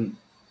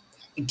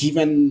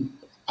given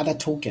other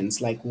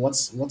tokens, like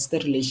what's the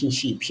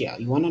relationship here.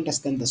 You want to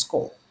understand the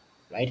score,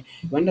 right?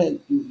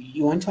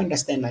 You want to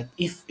understand, like,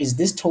 if is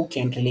this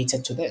token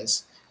related to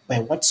this, by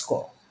what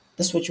score.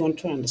 That's what you want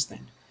to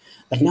understand.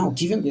 But now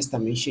given this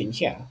dimension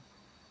here,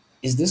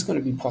 is this going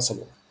to be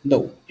possible?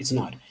 No, it's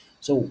not.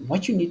 So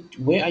what you need,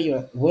 where are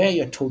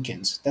your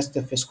tokens? That's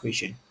the first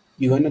question.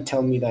 You're going to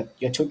tell me that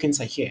your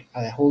tokens are here.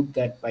 I hold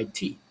that by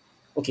T.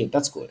 Okay,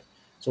 that's good.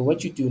 So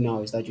what you do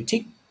now is that you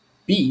take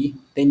B,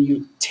 then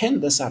you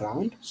turn this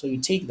around. So you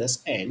take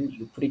this N,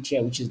 you put it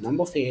here, which is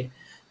number of head,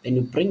 then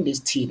you bring this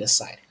T this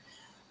side.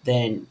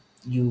 Then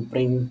you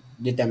bring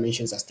the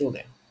dimensions are still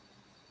there,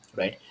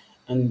 right?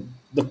 And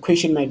the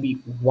question might be,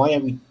 why are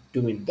we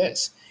doing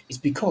this? It's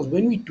because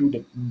when we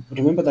do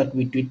remember that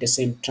we did the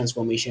same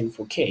transformation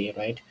for K,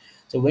 right?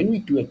 So when we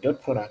do a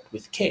dot product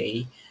with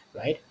K,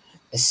 right,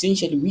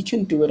 essentially we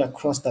can do it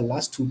across the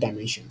last two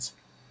dimensions.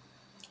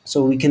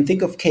 So we can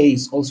think of K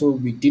as also,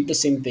 we did the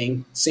same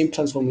thing, same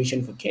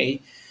transformation for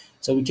K.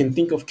 So we can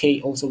think of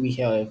K also, we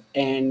have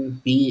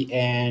N, B,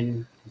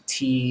 N,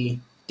 T,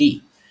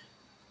 D.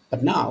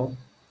 But now,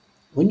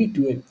 when you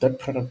do a dot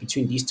product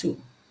between these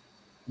two,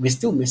 we're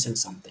still missing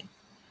something.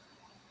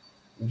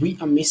 We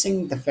are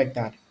missing the fact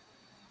that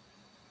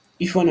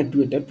if you want to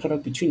do a dot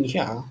product between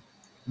here,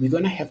 we're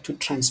going to have to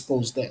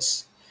transpose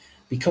this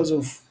because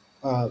of,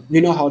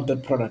 we know how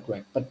dot product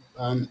work, but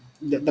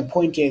the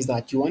point here is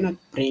that you want to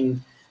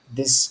bring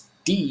this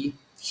D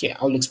here.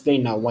 I'll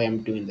explain now why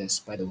I'm doing this,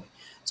 by the way.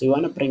 So you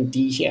want to bring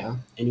D here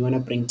and you want to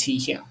bring T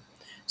here.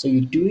 So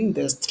you're doing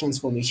this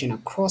transformation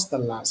across the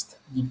last,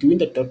 you're doing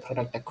the dot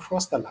product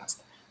across the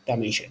last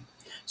dimension.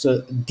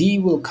 So D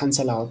will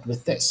cancel out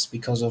with this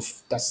because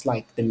of that's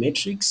like the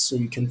matrix. So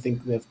you can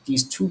think we have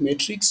these two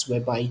matrix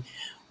whereby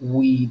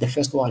the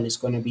first one is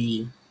going to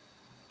be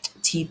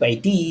T by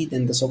D,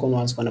 then the second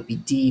one is going to be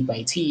D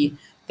by T,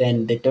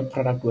 then the dot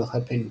product will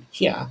happen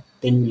here,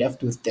 then you're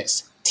left with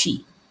this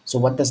T. So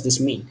what does this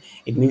mean?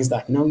 It means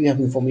that now you have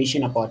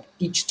information about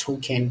each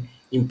token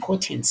in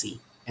potency.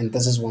 And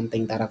this is one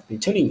thing that I've been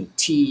telling you,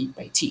 T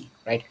by T,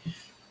 right?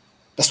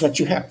 That's what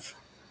you have.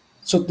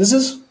 So this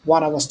is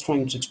what I was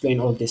trying to explain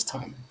all this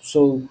time.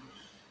 So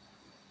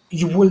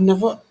you will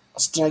never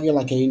struggle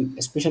again,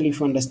 especially if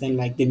you understand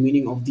like the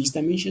meaning of these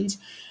dimensions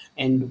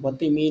and what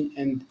they mean.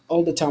 And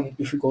all the time,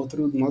 if you go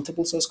through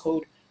multiple source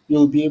code,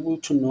 you'll be able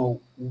to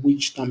know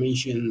which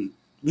dimension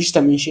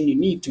you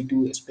need to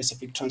do a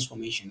specific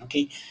transformation.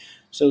 Okay,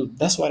 so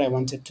that's what I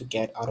wanted to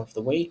get out of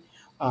the way.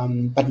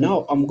 But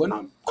now I'm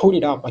gonna code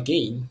it up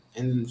again,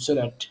 and so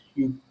that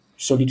you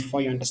solidify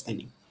your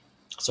understanding.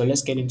 So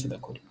let's get into the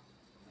coding.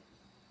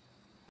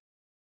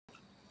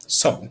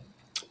 So,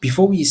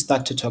 before we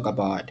start to talk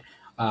about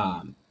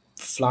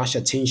flash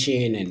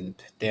attention and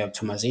the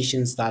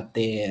optimizations that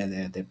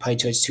the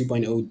PyTorch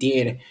 2.0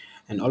 did,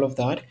 and all of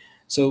that.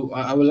 So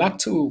I would like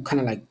to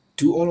kind of like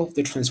do all of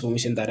the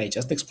transformation that I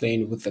just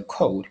explained with the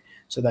code,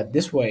 so that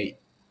this way,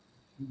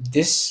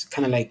 this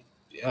kind of like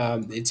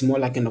it's more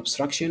like an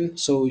abstraction.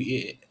 So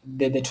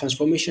the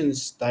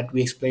transformations that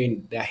we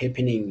explained, they're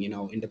happening,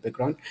 in the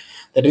background.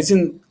 The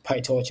reason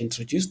PyTorch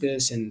introduced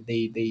this, and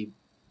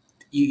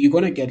you're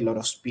gonna get a lot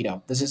of speed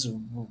up. This is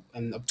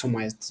an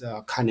optimized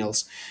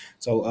kernels.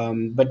 So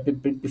but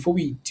before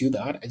we do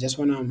that, I just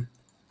wanna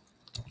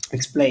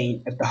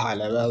explain at the high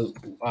level,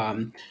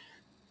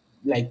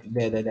 like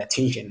the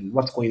attention,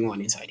 what's going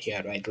on inside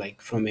here, right?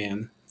 Like from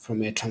a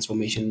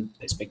transformation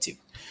perspective.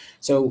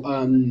 So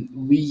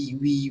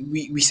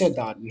we said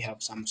that we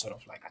have some sort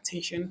of like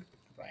attention,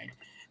 right?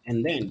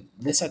 And then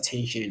this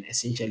attention,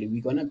 essentially,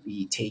 we're gonna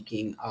be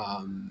taking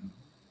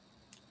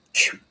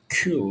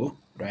Q,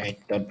 right?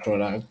 Dot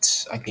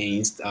product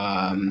against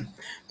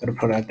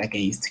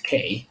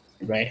K,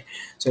 right?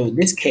 So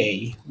this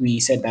K, we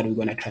said that we're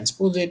gonna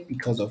transpose it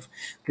because of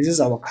this is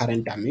our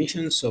current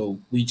dimension. So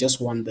we just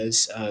want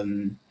this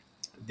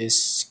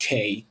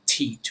K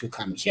T to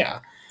come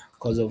here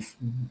because of,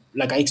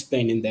 like I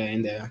explained in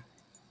the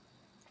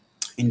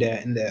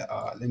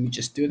let me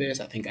just do this.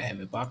 I think I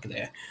have it back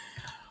there.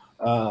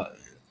 Uh,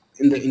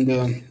 in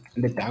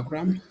the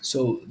diagram.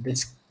 So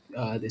there's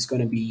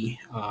going to be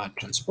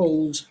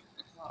transpose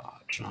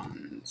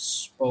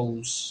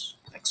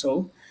like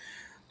so.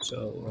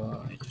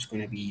 So it's just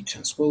going to be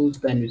transpose.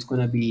 Then it's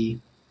going to be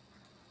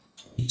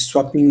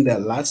swapping the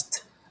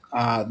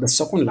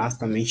second last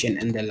dimension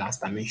and the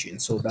last dimension.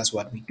 So that's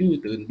what we do.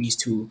 These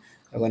two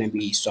are going to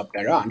be swapped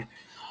around.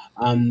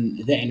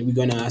 Then we're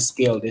gonna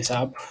scale this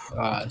up.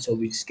 So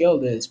we scale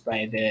this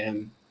by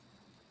the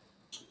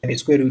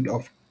square root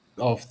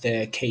of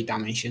the k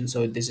dimension.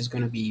 So this is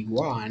gonna be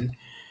 1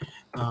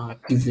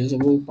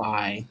 divisible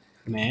by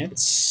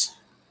maths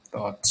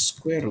dot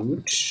square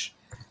root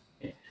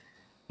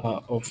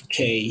of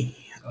k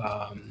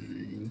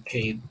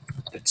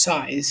the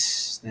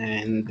size.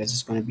 Then this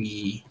is gonna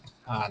be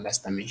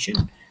last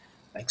dimension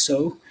like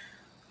so.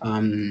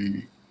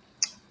 Um,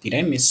 did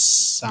I miss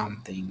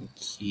something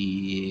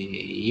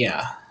here?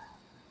 Yeah.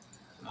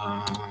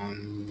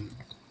 Um,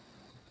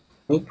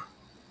 Nope,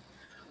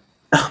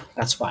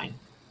 that's fine.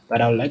 But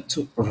I would like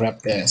to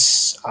wrap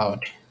this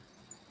out.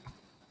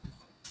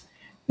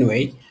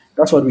 Anyway,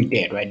 that's what we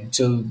did, right?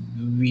 So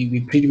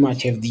we pretty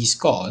much have these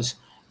scores.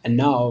 And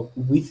now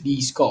with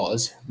these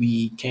scores,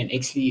 we can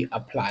actually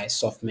apply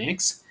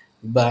softmax.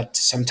 But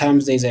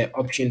sometimes there's an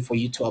option for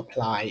you to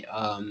apply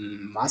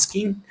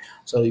masking.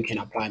 So you can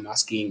apply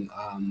masking.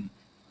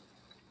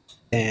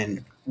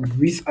 And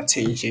with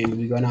attention,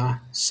 we're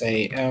gonna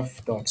say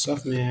f dot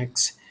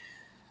softmax,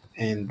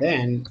 and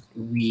then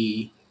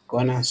we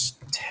gonna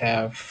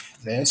have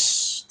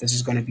this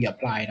is gonna be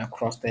applied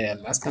across the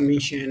last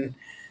dimension.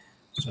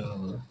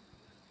 So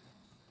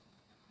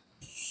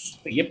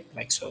yep,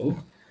 like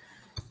so.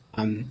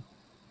 um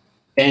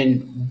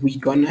then we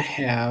gonna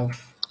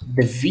have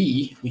the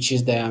v, which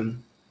is the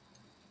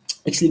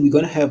actually we're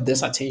gonna have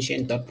this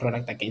attention dot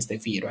product against the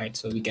v, right?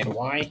 So we get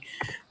y,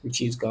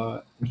 which is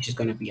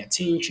gonna be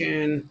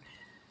attention,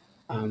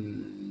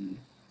 um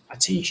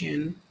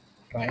attention,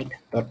 right,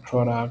 dot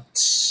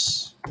product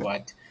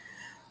what,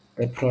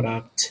 the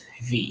product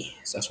V.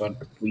 So that's what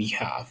we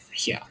have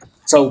here.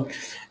 So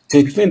to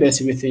explain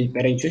this with a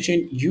better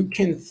intuition, you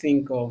can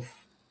think of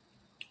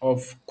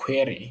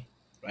query,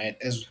 right,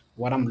 as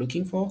what I'm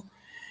looking for,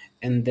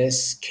 and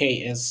this K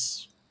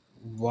is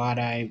what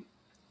I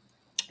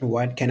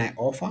what can I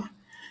offer,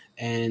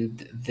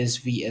 and this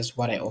V is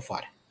what I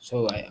offered.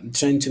 So I'm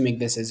trying to make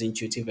this as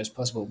intuitive as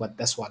possible, but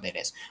that's what it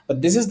is.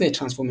 But this is the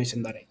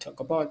transformation that I talk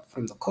about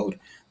from the code.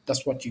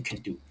 That's what you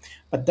can do.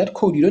 But that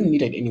code, you don't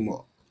need it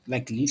anymore.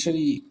 Like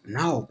literally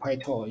now,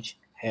 PyTorch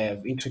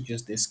have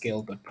introduced the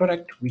scale dot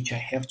product, which I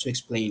have to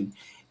explain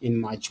in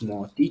much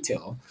more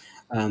detail.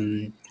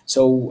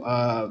 So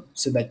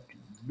that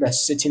there's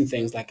certain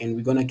things like, and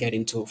we're gonna get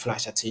into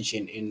flash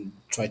attention and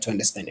try to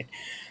understand it.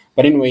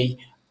 But anyway,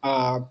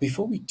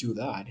 before we do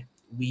that,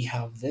 we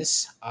have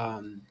this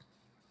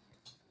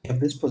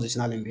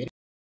positional embedding.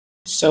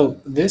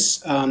 So this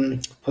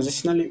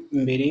positional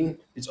embedding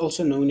is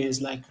also known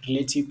as like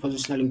relative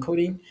positional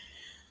encoding.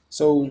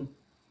 So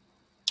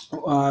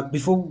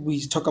before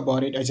we talk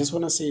about it, I just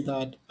want to say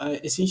that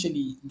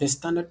essentially the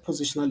standard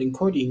positional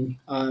encoding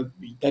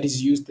that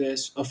is used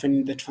as often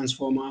in the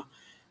transformer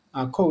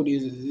code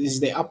is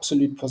the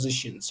absolute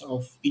positions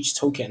of each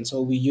token.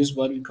 So we use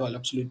what we call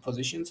absolute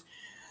positions.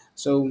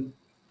 So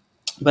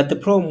but the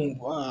problem,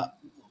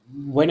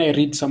 when I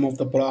read some of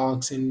the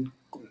blogs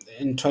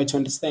and try to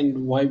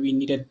understand why we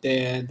needed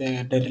the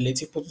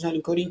relative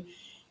positional encoding,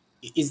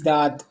 is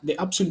that the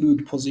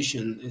absolute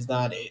position is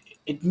that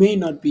it may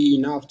not be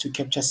enough to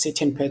capture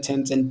certain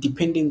patterns and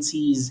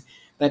dependencies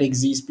that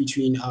exist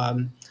between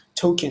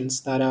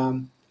tokens that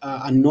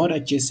are not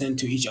adjacent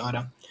to each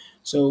other.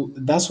 So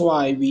that's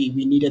why we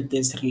needed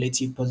this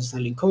relative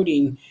positional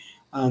encoding.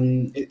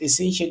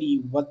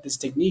 Essentially, what this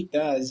technique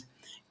does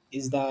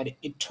is that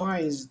it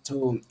tries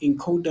to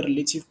encode the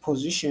relative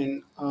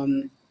position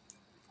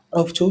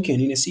of token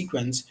in a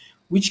sequence,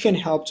 which can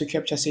help to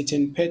capture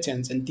certain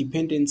patterns and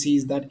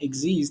dependencies that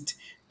exist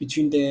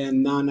between the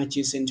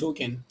non-adjacent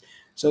token.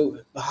 So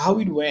how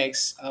it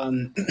works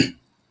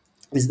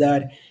is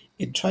that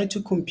it tried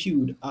to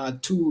compute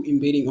two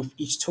embedding of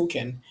each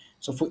token.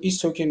 So for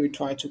each token, we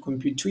try to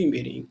compute two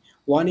embedding.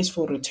 One is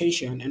for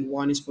rotation and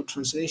one is for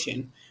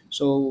translation.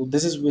 So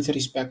this is with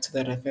respect to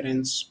the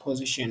reference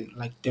position,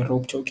 like the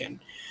rope token.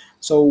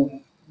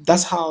 So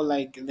that's how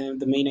like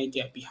the main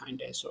idea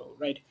behind it. So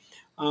right.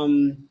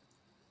 Um,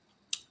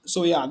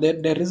 so yeah,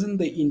 the reason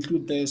they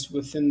include this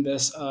within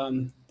this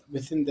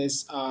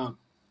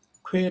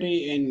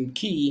query and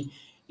key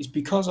is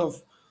because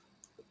of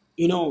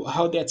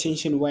how the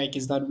attention work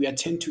is that we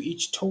attend to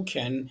each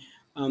token,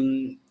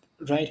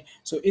 right?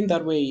 So in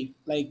that way,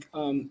 like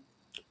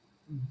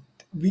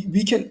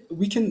we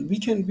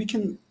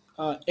can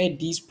add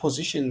these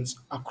positions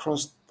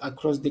across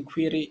the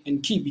query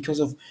and key because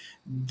of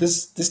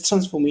this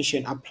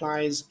transformation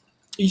applies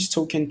each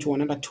token to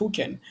another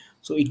token.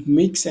 So it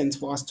makes sense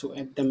for us to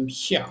add them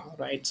here,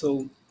 right?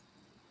 So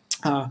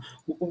uh,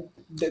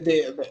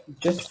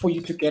 just for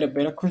you to get a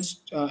better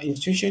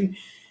institution,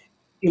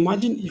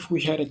 imagine if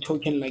we had a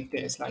token like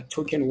this, like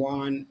token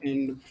one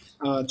and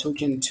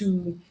token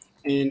two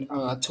and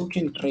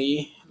token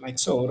three, like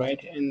so, right?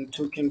 And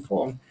token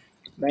four,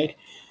 right?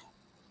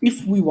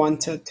 If we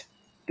wanted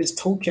this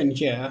token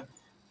here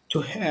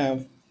to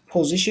have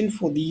position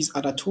for these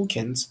other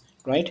tokens,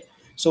 right?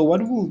 So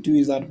what we'll do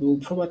is that we'll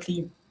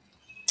probably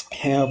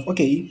have,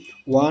 okay,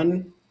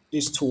 one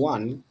is to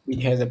one,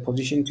 it has a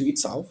position to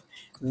itself,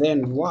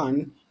 then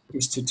one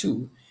is to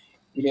two,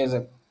 it has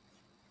a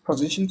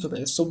position to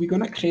this. So we're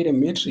gonna create a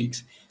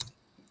matrix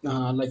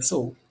like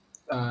so.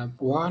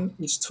 1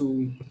 is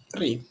to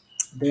 3.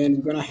 Then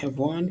we're gonna have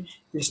 1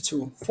 is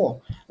to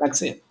 4, like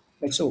say,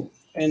 like so.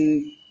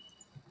 And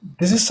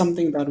this is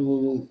something that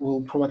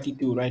we'll probably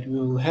do, right?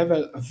 We'll have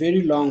a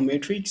very long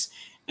matrix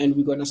and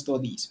we're gonna store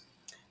these.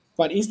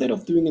 But instead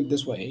of doing it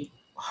this way,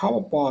 how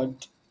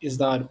about is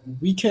that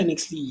we can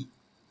actually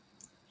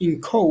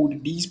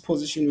encode these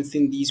positions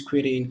within these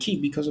query and key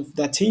because of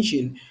the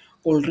attention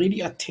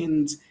already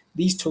attends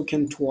these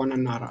tokens to one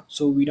another.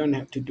 So we don't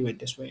have to do it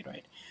this way,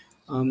 right?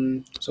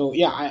 So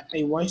yeah,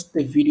 I watched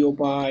the video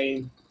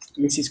by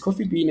Mrs.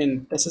 Coffee Bean,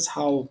 and this is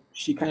how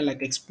she kind of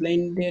like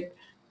explained it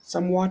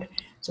somewhat.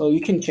 So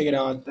you can check it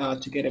out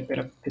to get a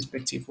better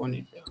perspective on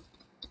it.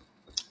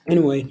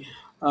 Anyway,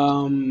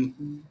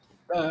 um,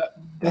 uh,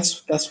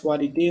 that's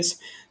what it is.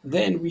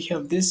 Then we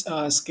have this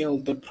scale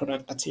dot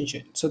product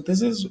attention. So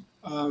this is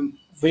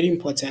very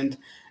important,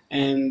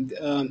 and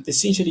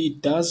essentially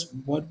it does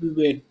what we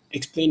were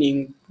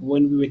explaining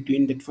when we were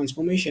doing the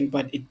transformation,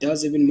 but it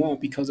does even more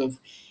because of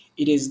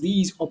it is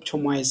these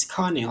optimized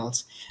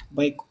kernels.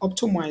 By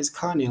optimized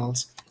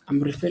kernels,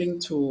 I'm referring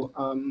to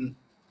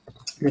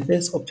the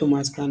first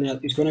optimized kernel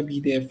is going to be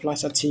the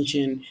flash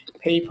attention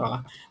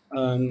paper,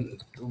 um,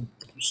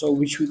 so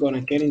which we're going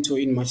to get into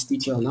in much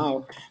detail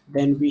now.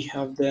 Then we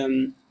have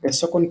the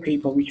second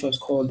paper, which was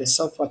called the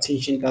self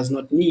attention does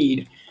not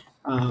need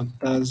n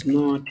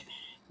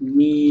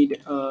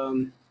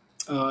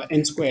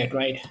squared,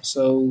 right?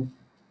 So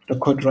the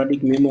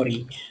quadratic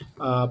memory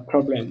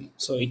problem,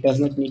 so it does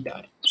not need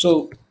that.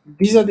 So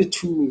these are the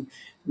two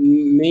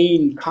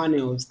main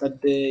kernels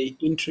that they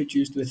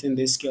introduced within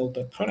this scale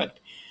product.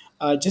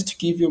 Just to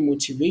give you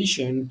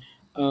motivation,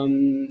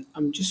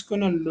 I'm just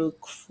gonna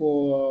look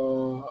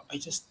for. I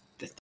just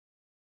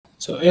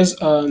so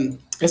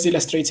as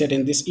illustrated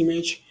in this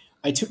image,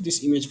 I took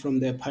this image from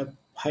the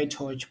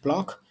PyTorch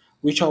blog,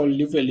 which I will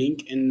leave a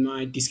link in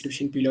my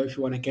description below if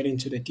you want to get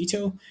into the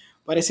detail.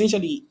 But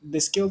essentially, the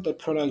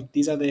scale.product,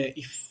 these are the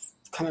if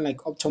kind of like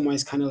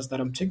optimized kernels that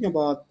I'm talking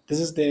about. This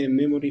is the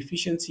memory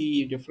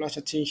efficiency, the flash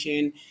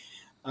attention.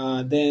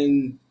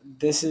 Then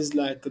this is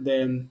like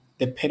the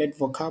padded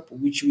vocab,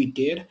 which we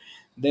did.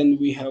 Then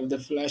we have the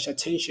flash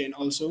attention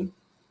also,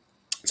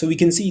 so we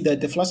can see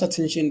that the flash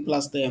attention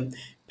plus the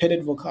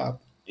padded vocab,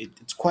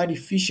 it's quite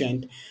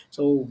efficient.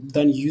 So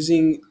than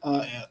using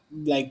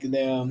like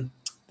the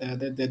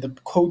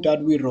code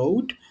that we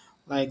wrote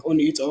like on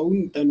its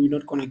own, then we're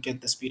not gonna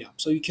get the speed up.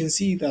 So you can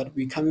see that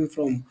we're coming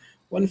from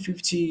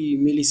 150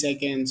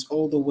 milliseconds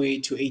all the way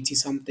to 80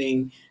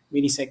 something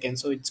milliseconds.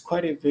 So it's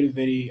quite a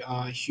very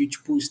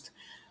huge boost.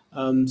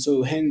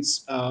 So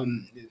hence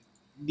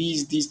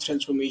these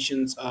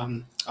transformations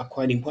are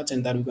quite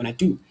important that we're gonna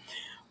do.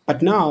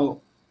 But now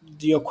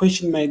your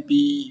question might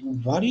be,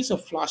 what is a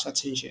flash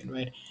attention,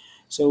 right?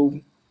 So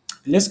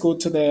let's go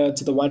to the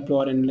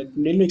whiteboard and let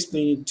me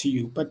explain it to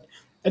you. But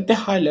at the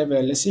high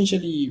level,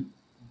 essentially,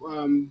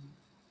 um,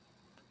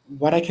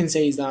 what I can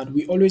say is that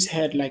we always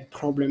had like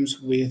problems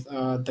with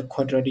the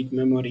quadratic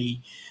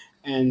memory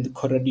and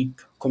quadratic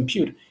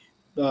compute,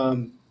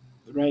 um,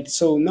 right?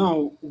 So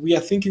now we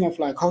are thinking of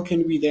like how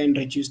can we then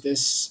reduce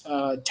this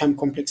time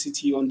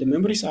complexity on the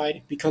memory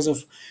side because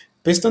of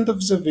based on the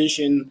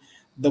observation,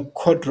 the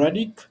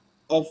quadratic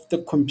of the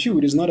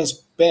compute is not as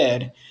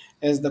bad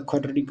as the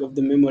quadratic of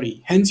the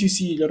memory. Hence, you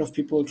see a lot of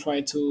people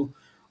try to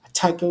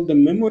tackle the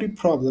memory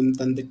problem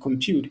than the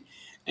compute.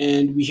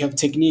 And we have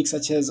techniques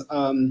such as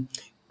uh,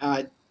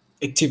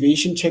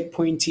 activation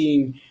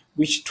checkpointing,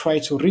 which try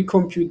to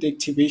recompute the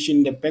activation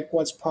in the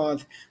backwards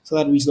path so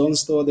that we don't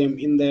store them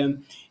in the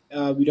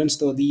we don't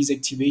store these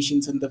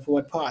activations in the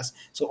forward path.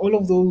 So all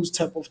of those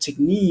type of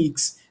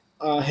techniques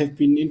have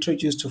been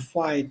introduced to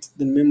fight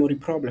the memory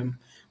problem.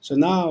 So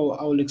now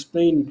I will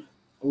explain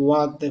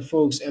what the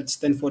folks at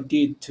Stanford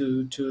did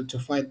to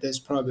fight this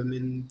problem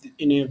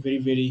in a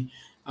very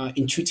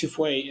intuitive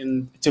way,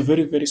 and it's a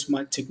very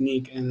smart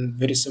technique and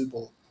very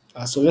simple.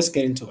 So let's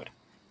get into it.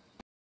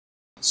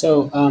 So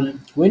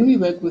when we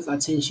work with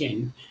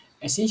attention,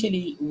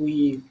 essentially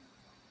we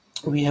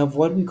have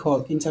what we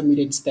call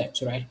intermediate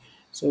steps, right?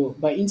 So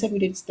by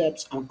intermediate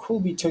steps, I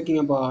could be talking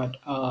about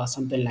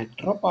something like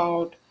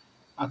dropout.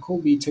 I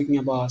could be talking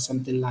about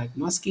something like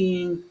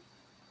masking,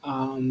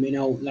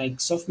 like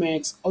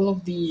softmax. All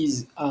of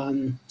these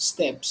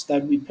steps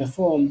that we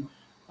perform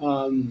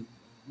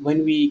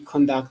when we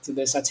conduct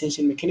this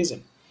attention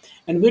mechanism.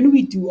 And when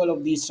we do all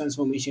of these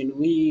transformation,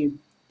 we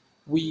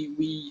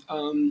we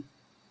um,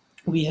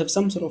 we have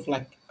some sort of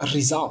like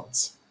results,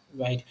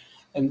 right?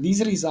 And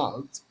these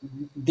results,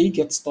 they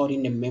get stored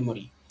in the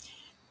memory.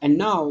 And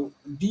now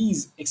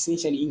these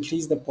essentially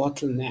increase the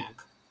bottleneck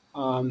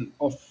of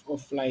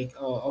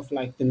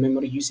like the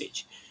memory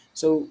usage.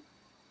 So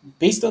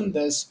based on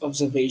these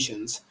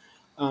observations,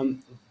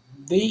 um,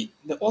 the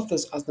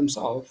authors ask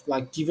themselves,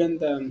 like, given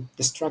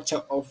the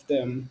structure of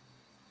the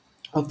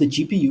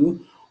GPU,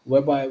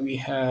 whereby we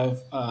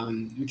have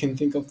we can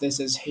think of this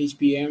as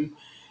HBM,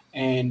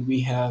 and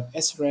we have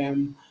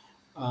SRAM,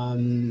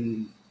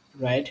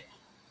 right?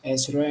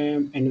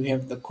 SRAM, and we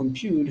have the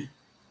compute.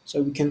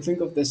 So we can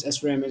think of this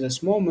SRAM as a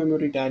small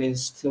memory that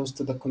is close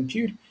to the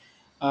compute,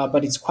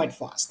 but it's quite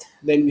fast.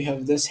 Then we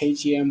have this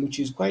HEM, which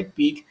is quite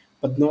big,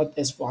 but not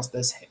as fast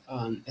as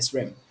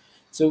RAM.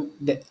 So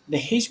the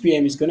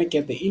HBM is going to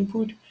get the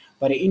input,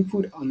 but the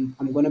input I'm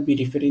going to be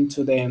referring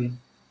to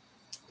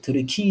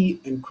the key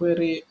and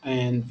query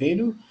and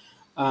value.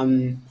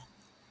 Um,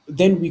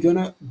 then we're going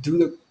to do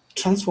the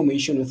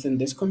transformation within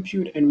this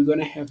compute, and we're going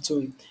to have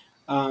to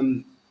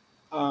um,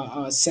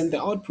 send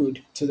the output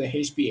to the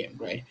HBM,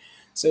 right?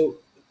 So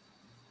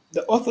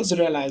the authors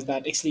realized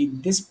that actually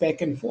this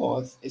back and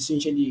forth,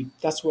 essentially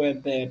that's where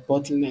the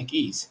bottleneck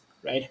is,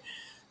 right?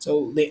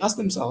 So they asked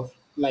themselves,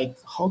 like,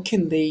 how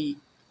can they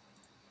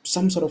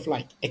some sort of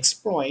like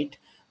exploit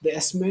the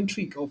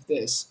asymmetric of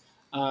this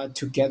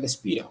to get the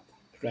speed up,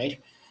 right?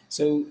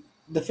 So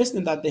the first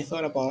thing that they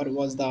thought about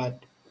was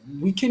that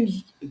we can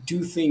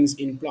do things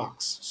in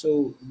blocks.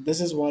 So this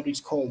is what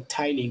is called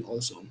tiling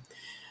also.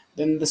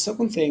 Then the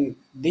second thing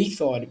they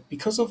thought,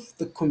 because of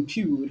the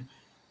compute,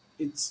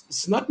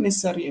 it's not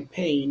necessarily a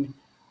pain.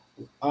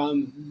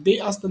 They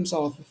asked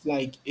themselves if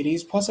like it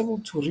is possible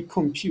to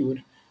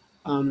recompute,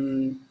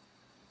 um,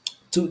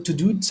 to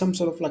do some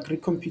sort of like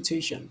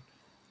recomputation,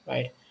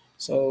 right?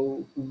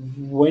 So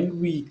when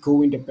we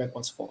go in the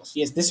backwards force,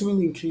 yes, this will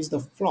increase the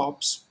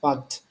flops,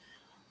 but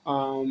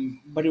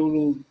it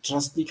will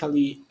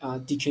drastically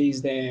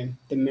decrease the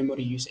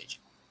memory usage.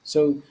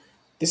 So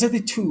these are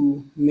the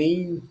two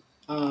main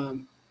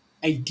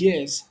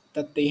ideas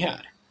that they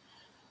had.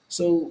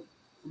 So,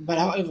 but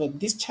however,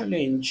 this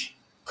challenge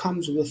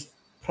comes with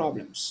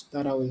problems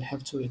that I will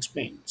have to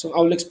explain. So I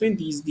will explain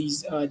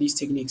these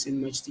techniques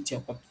in much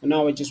detail, but for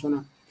now, I just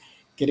wanna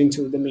get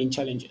into the main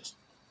challenges.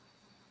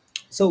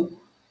 So,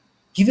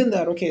 given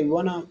that, okay, we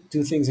wanna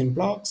do things in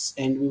blocks,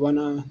 and we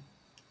wanna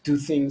do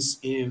things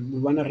in, we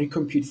wanna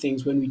recompute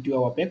things when we do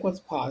our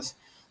backwards pass,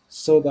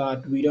 so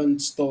that we don't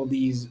store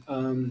these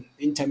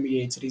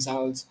intermediate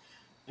results,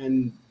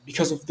 and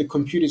because of the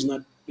compute is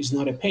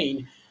not a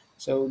pain,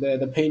 so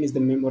the pain is the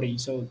memory.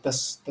 So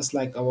that's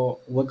like our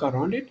work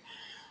around it.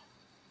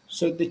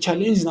 So the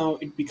challenge now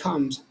it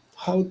becomes,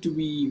 how do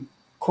we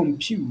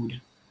compute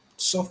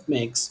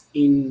softmax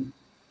in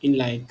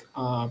like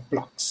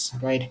blocks,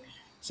 right?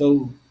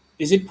 So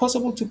is it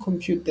possible to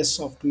compute the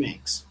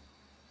softmax,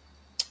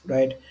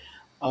 right?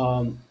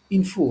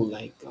 In full,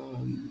 like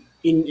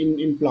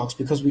in blocks,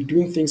 because we're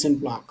doing things in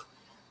block.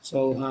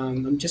 So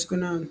I'm just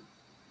gonna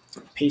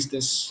paste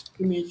this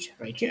image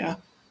right here,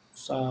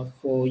 so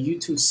for you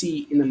to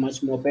see in a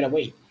much more better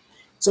way.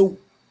 So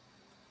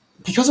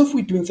because of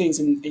we doing things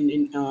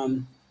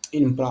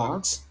in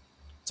blocks,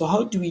 so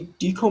how do we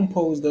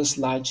decompose this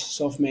large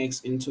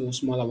softmax into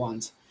smaller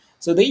ones?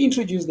 So they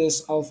introduce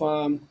this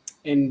alpha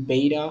and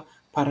beta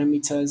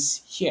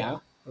parameters here,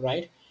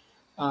 right?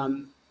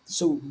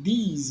 So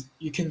these,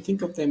 you can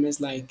think of them as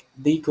like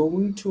they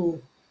going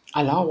to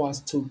allow us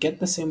to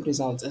get the same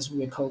results as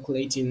we were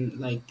calculating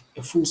like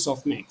a full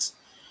softmax.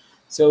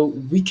 So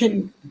we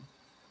can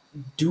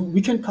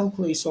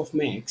calculate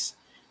softmax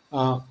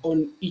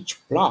on each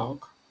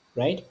block,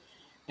 right?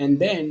 And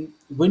then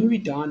when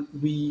we're done,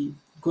 we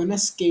gonna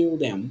scale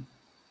them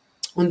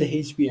on the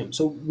HBM.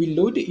 So we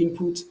load the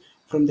input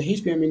from the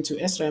HBM into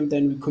SRAM,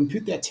 then we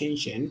compute the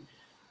attention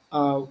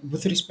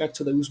with respect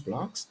to those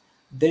blocks.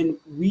 then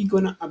we're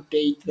gonna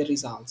update the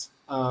results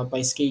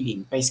by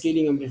scaling. By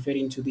scaling, I'm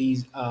referring to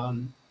these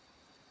alpha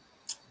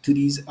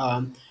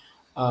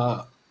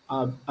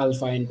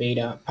and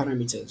beta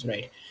parameters,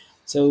 right?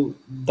 So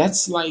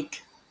that's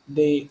like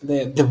the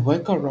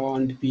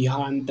workaround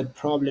behind the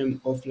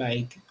problem of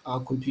like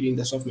computing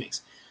the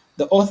softmax.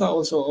 The author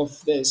also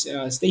of this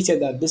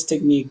stated that this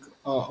technique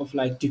of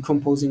like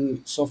decomposing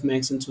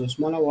softmax into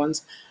smaller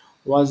ones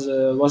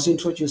was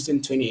introduced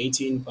in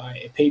 2018 by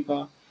a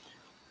paper.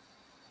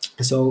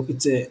 So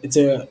it's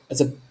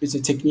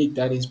a technique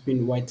that has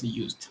been widely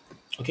used.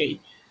 Okay,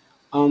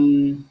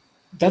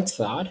 that's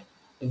that.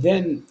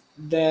 Then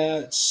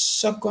the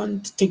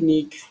second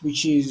technique,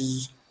 which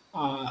is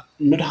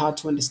not hard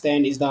to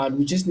understand, is that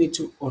we just need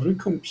to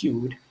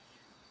recompute.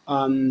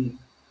 Um,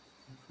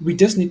 we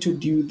just need to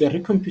do the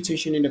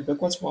recomputation in the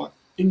backwards part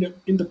in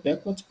the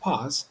backwards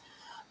pass,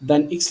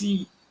 than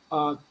actually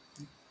uh,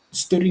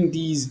 storing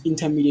these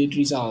intermediate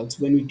results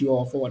when we do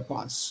our forward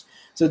pass.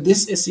 So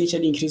this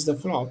essentially increases the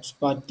flops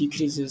but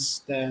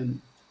decreases the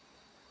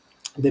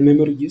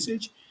memory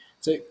usage.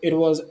 So it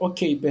was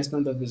okay based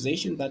on the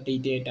visualization that they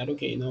did, that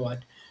okay, you know what,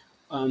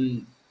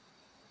 um,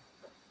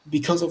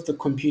 because of the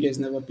computer has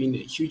never been a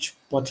huge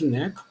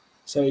bottleneck,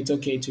 so it's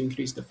okay to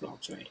increase the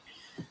flops, right?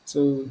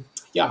 So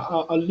yeah,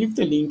 I'll leave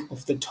the link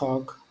of the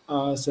talk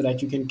so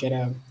that you can get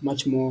a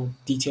much more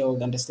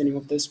detailed understanding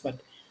of this. But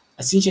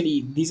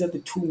essentially, these are the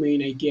two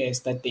main ideas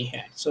that they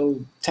had.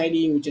 So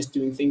tidying, we're just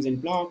doing things in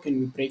block and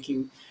we're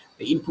breaking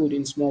the input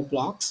in small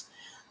blocks.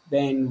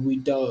 Then we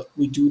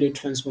do the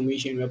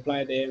transformation, we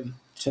apply the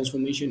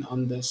transformation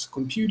on this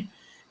compute.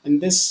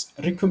 And this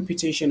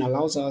recomputation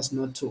allows us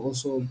not to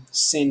also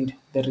send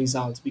the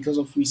results, because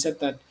of we said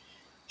that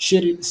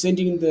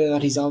sending the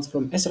results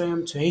from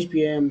SRAM to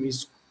HBM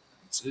is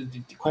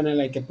kind of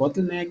like a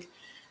bottleneck.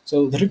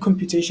 So the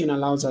recomputation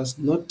allows us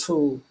not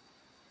to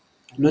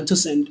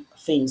send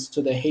things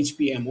to the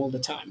HBM all the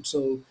time.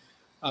 So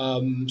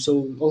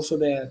so also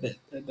the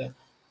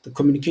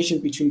communication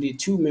between the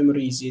two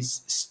memories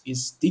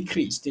is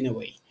decreased in a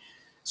way.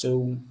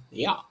 So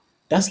yeah,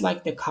 that's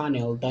like the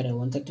kernel that I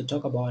wanted to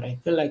talk about. I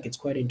feel like it's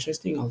quite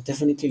interesting. I'll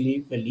definitely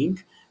leave a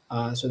link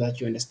so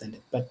that you understand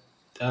it. But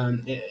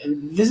and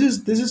this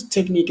is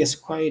technique is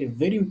quite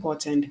very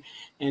important,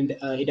 and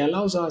it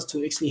allows us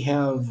to actually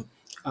have.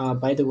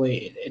 By the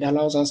way, it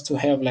allows us to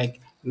have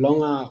like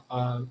longer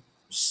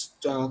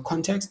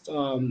context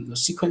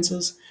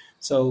sequences.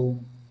 So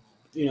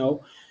you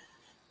know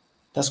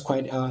that's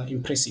quite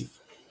impressive.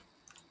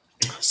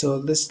 So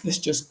let's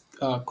just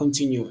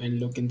continue and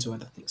look into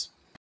other things.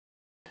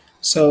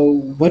 So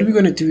what we're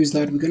going to do is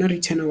that we're going to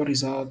return our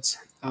results,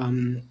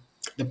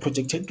 the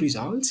projected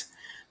results.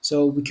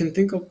 So we can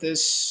think of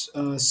this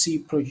C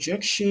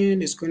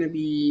projection is going to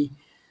be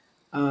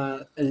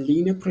a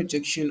linear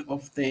projection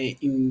of the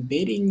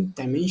embedding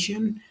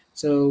dimension.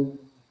 So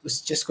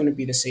it's just going to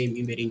be the same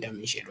embedding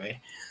dimension, right?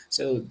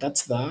 So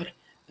that's that.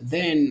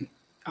 Then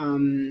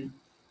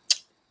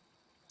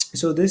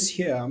so this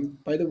here,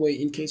 by the way,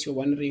 in case you're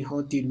wondering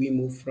how did we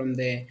move from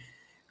the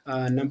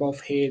number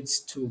of heads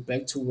to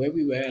back to where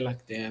we were,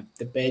 like the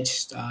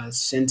batch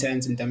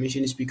sentence and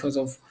dimension, is because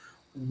of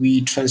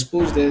we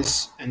transpose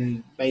this,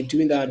 and by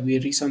doing that we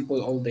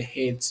resample all the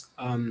heads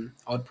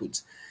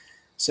outputs.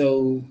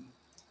 So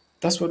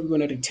that's what we're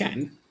going to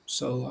return.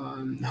 So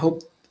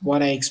hope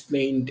what I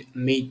explained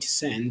made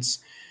sense.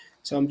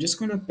 So I'm just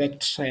going to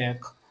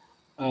backtrack,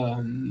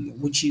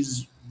 which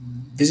is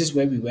this is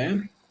where we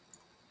were.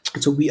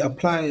 So we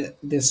apply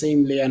the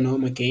same layer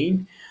norm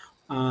again,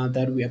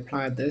 that we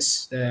apply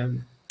this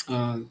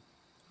uh,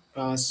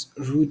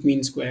 root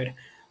mean squared,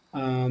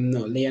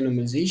 no, layer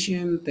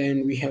normalization.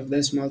 Then we have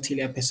this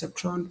multi-layer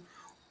perceptron,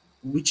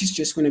 which is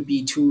just going to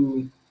be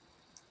two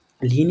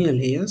linear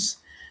layers,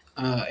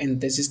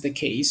 and this is the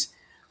case.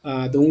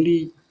 The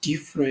only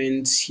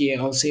difference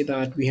here, I'll say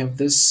that we have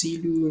this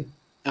CLU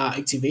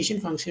activation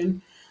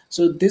function.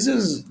 So this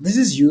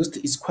is used.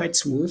 It's quite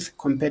smooth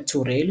compared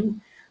to ReLU.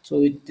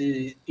 So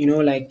it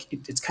like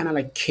it's kind of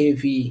like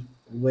KV,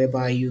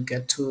 whereby you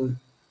get to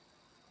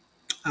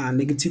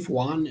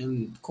 -1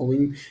 and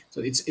going.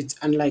 So it's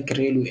unlike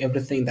ReLU.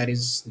 Everything that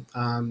is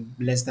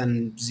less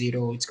than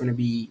zero, it's going to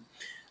be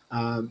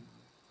uh,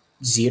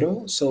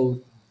 zero.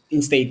 So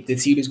instead, the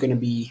zero is going to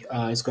be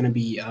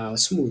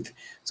smooth.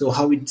 So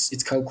how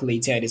it's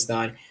calculated is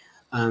that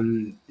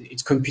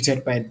it's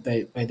computed by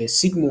the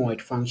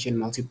sigmoid function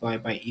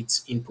multiplied by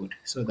its input.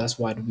 So that's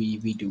what we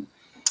do.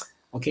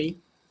 Okay.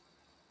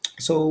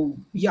 So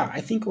yeah,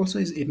 I think also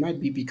it might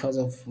be because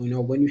of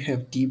when you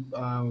have deep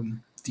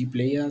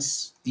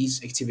layers,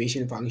 these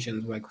activation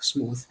functions work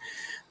smooth,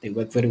 they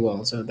work very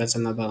well. So that's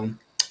another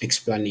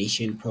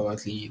explanation.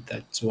 Probably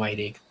that's why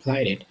they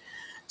applied it.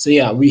 So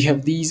yeah, we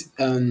have these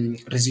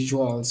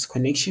residuals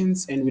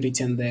connections, and we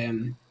return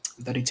them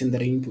the return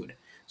the input.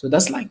 So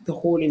that's like the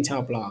whole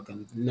entire block,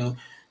 and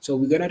so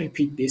we're gonna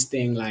repeat this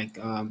thing like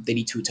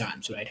 32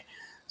 times, right?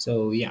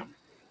 So yeah,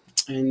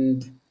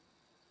 and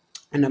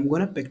I'm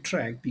gonna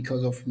backtrack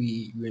because of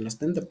we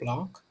understand the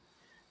block.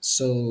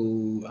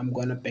 So I'm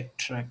gonna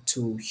backtrack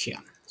to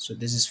here. So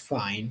this is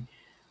fine.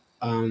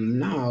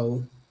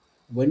 Now,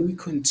 when we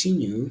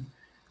continue,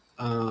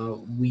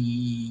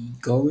 we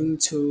going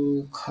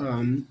to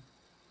come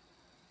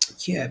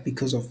here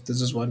because of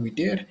this is what we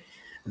did.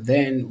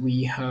 Then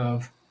we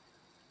have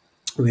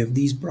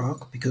these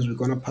block because we're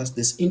gonna pass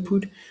this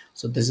input.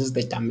 So this is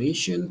the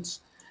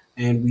dimensions,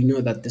 and we know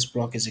that this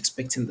block is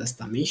expecting this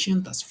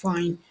dimension. That's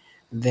fine.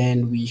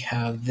 Then we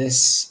have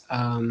this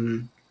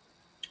ln.f,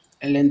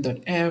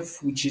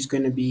 which is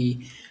going to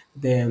be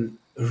the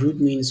root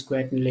mean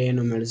squared layer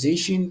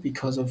normalization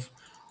because of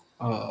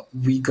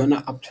we're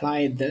gonna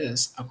apply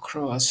this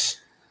across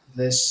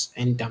this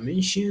n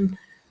dimension.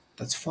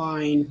 That's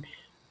fine.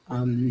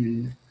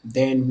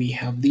 Then we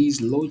have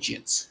these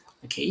logits.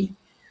 Okay,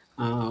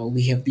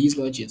 we have these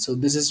logits. So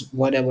this is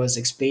what I was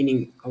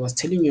explaining. I was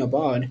telling you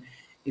about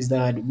is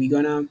that we're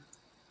gonna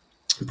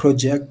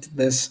project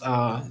this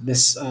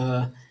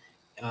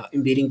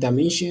embedding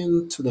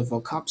dimension to the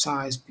vocab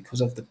size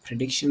because of the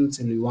predictions,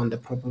 and we want the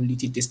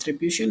probability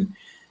distribution,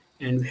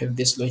 and we have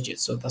this logit.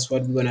 So that's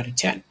what we're gonna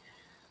return.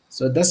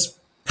 So that's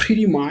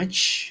pretty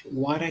much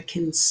what I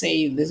can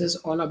say this is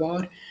all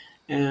about,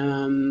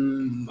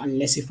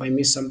 unless if I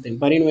miss something.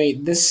 But anyway,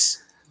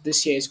 this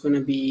here is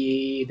gonna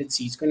be, let's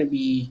see, it's gonna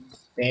be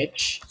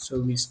batch. So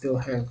we still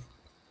have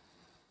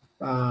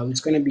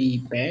it's gonna be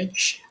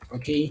batch,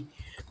 okay,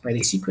 by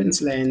the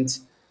sequence length,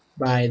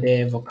 by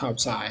the vocab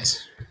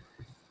size,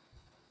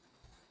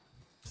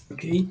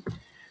 okay.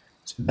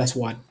 So that's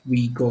what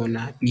we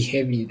gonna be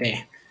having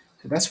there.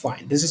 So that's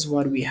fine. This is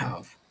what we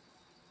have.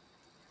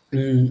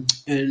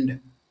 And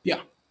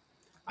yeah,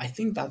 I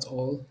think that's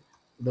all.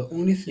 The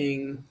only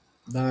thing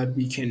that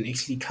we can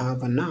actually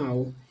cover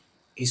now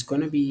is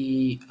gonna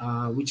be,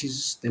 which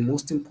is the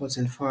most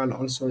important file.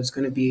 Also, it's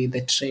gonna be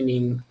the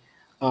training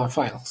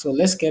file. So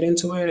let's get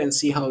into it and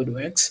see how it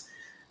works.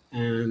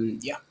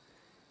 Yeah.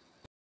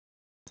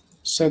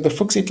 So the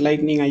folks at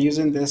Lightning are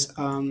using this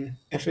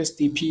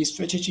FSDP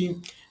strategy.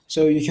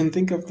 So you can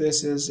think of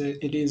this as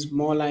it is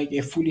more like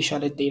a fully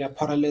sharded data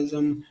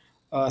parallelism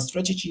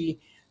strategy.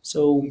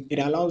 So it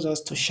allows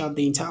us to shard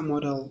the entire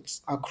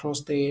models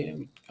across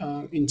the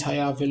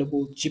entire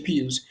available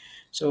GPUs.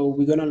 So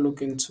we're gonna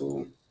look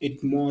into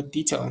it more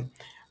detail.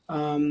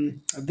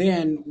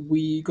 Then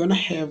we're gonna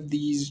have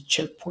these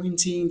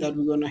checkpointing that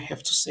we're gonna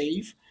have to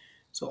save.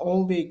 So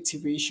all the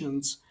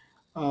activations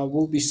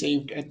will be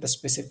saved at the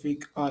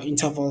specific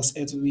intervals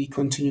as we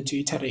continue to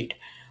iterate.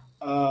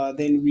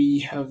 Then we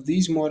have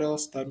these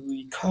models that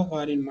we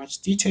covered in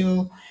much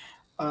detail.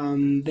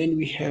 Then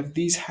we have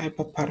these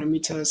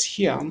hyperparameters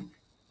here.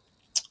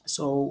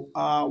 So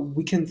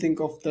we can think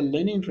of the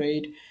learning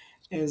rate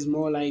as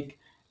more like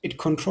it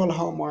control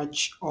how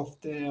much of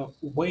the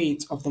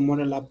weight of the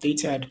model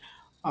updated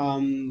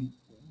um,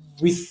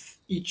 with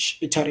each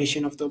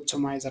iteration of the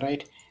optimizer,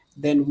 right?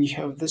 Then we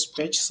have this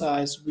batch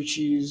size, which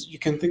is you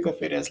can think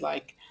of it as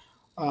like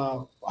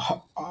how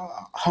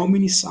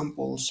many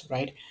samples,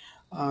 right?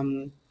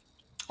 Um,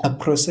 are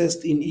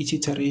processed in each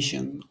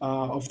iteration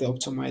of the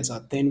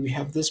optimizer. Then we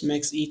have this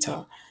max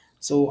eta.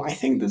 So I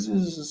think this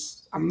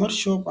is, I'm not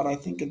sure, but I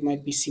think it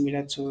might be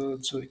similar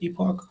to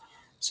Epoch.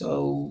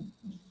 So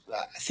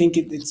I think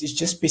it's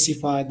just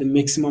specify the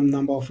maximum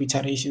number of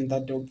iterations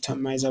that the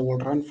optimizer will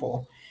run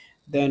for.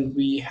 Then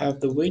we have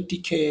the weight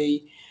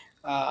decay.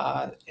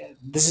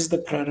 This is the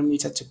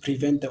parameter to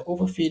prevent the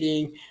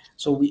overfitting.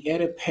 So we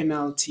add a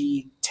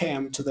penalty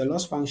term to the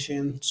loss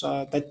function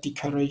so that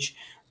discourage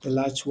the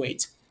large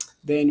weight.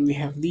 Then we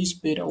have these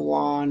beta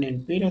 1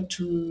 and beta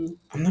 2.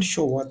 I'm not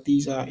sure what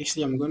these are.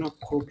 Actually, I'm going to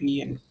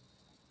copy and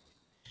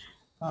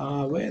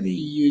where they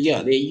use,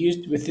 yeah, they're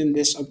used within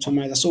this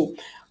optimizer. So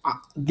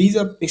these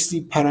are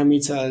basically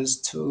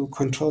parameters to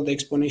control the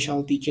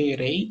exponential decay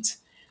rate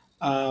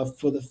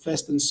for the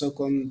first and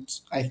second,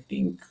 I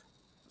think,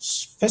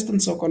 first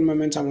and second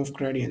momentum of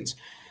gradients.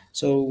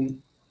 So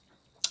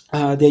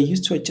they're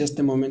used to adjust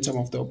the momentum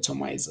of the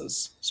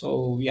optimizers.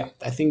 So yeah,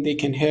 I think they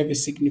can have a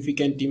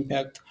significant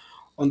impact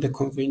on the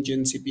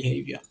convergence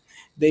behavior.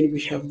 Then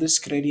we have this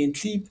gradient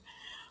clip.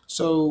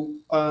 So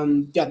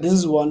yeah, this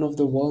is one of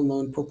the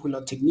well-known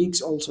popular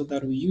techniques also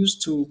that we use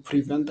to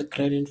prevent the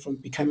gradient from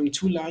becoming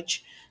too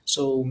large.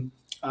 So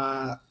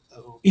uh,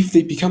 if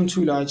they become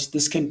too large,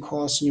 this can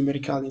cause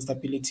numerical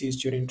instabilities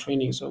during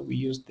training. So we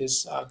use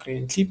this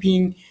gradient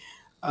clipping.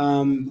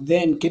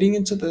 Then getting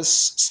into this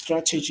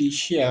strategy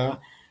here.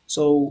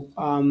 So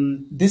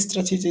this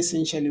strategy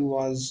essentially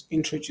was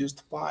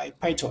introduced by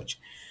PyTorch.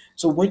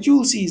 So what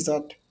you'll see is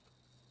that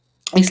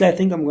actually, I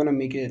think I'm gonna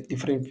make a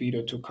different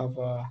video to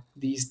cover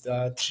these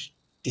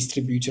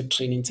distributed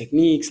training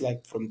techniques,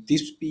 like from deep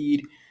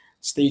speed,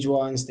 stage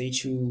one,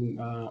 stage two,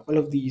 all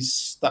of these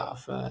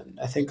stuff. And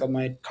I think I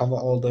might cover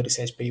all the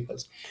research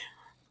papers.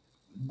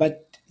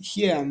 But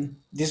here,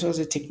 this was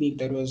a technique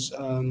that was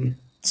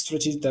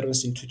strategy that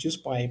was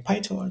introduced by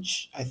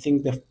PyTorch. I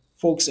think the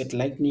folks at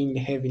Lightning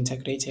have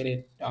integrated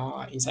it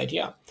inside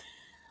here.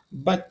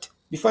 But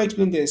before I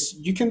explain this,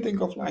 you can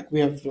think of like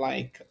we have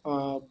like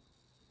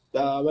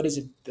what is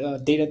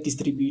it, data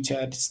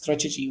distributed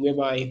strategy,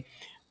 whereby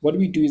what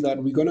we do is that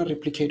we're gonna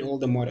replicate all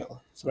the models,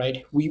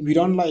 right? We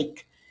don't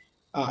like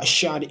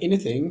shard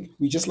anything.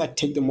 We just like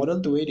take the model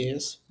the way it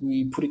is.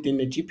 We put it in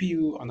the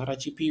GPU, another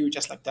GPU,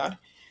 just like that.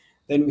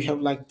 Then we have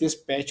like this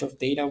batch of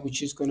data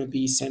which is going to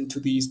be sent to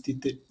these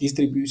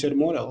distributed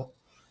model.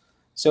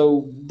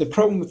 So the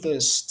problem with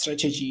this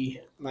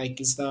strategy, like,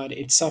 is that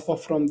it suffer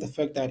from the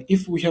fact that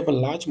if we have a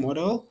large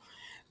model,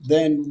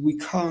 then we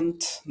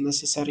can't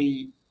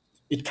necessarily,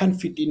 it can't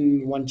fit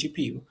in one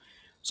GPU.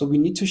 So we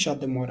need to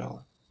shut the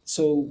model.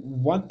 So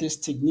what this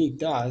technique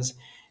does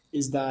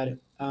is that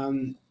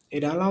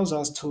it allows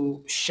us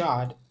to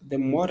shard the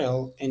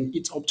model and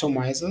its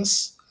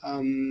optimizers.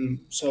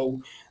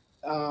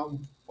 Uh,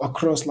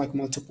 Across like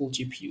multiple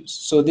GPUs.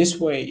 So this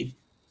way it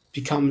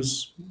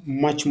becomes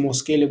much more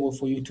scalable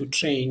for you to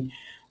train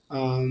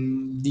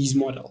these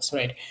models,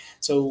 right?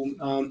 So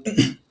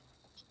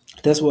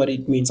that's what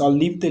it means. I'll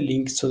leave the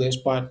link to this,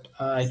 but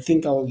I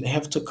think I'll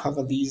have to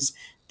cover these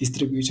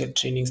distributed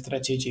training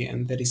strategy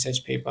and the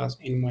research papers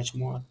in much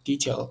more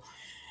detail.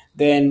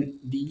 Then,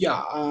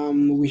 yeah,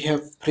 we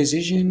have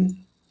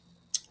precision,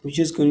 which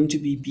is going to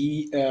be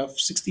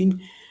BF16.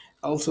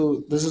 Also,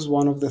 this is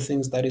one of the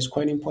things that is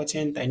quite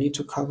important. I need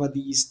to cover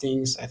these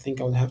things. I think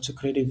I'll have to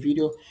create a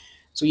video.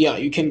 So yeah,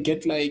 you can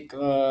get like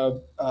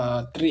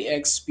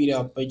 3x speed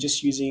up by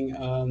just using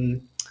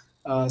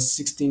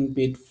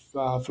 16-bit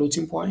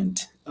floating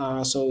point.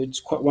 So it's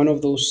quite one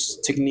of those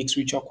techniques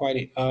which are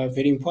quite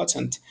very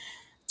important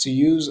to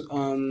use.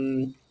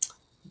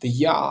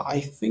 Yeah,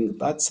 I think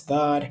that's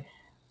that.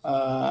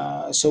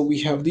 So we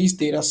have this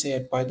data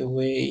set, by the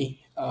way,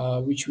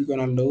 which we're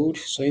gonna load.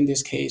 So in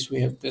this case,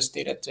 we have this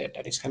data set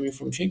that is coming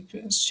from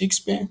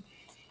Shakespeare.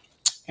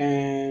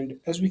 And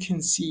as we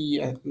can see,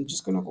 I'm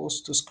just gonna go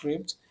to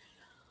script.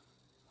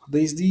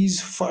 There's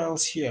these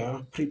files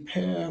here.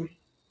 Prepare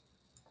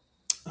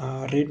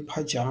Red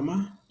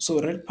Pajama.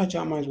 So Red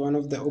Pajama is one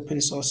of the open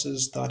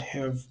sources that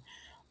have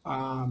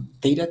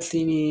data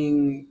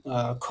cleaning,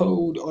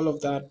 code, all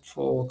of that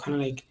for kind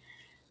of like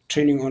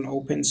training on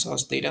open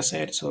source data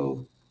set.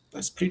 So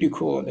that's pretty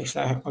cool.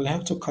 Actually, I'll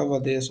have to cover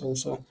this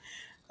also.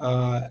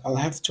 I'll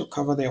have to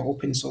cover their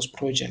open source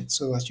project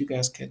so that you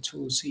guys get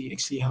to see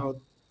actually how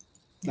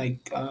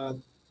like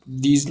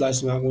these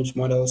large language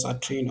models are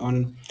trained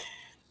on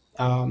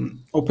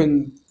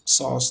open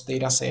source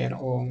data set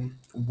or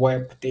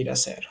web data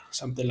set,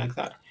 something like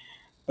that.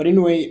 But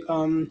anyway,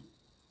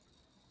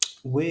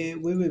 where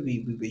were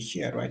we? We were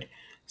here, right?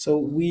 So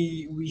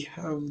we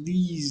have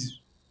these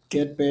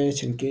get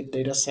batch and get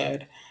data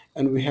set,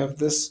 and we have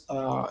this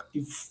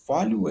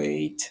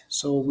evaluate.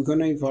 So we're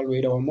gonna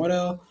evaluate our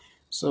model.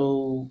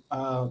 So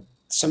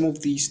some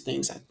of these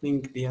things, I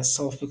think they are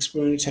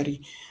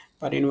self-explanatory,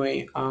 but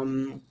anyway,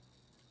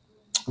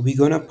 we're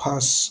gonna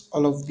pass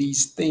all of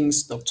these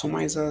things, the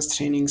optimizers,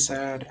 training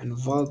set, and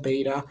val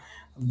data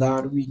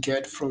that we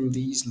get from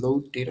these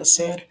load data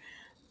set.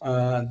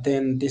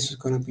 Then this is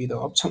going to be the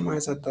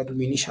optimizer that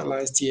we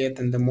initialized here.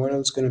 Then the model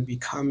is going to be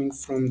coming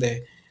from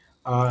the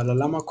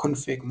LLAMA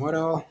config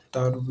model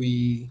that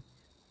we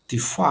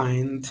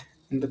defined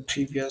in the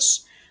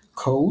previous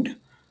code,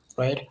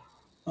 right?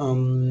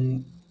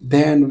 Then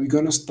we're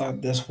going to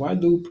start this while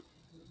loop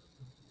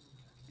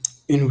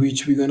in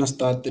which we're going to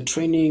start the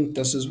training.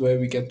 This is where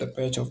we get the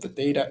batch of the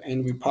data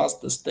and we pass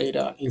this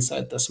data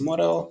inside this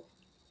model.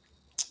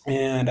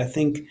 And I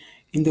think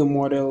in the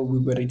model we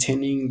were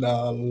returning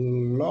the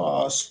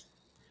loss,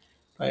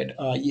 right?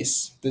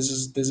 Yes, this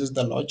is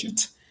the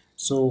logit.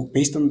 So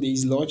based on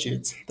these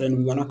logits, then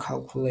we're gonna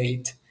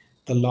calculate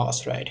the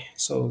loss, right?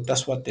 So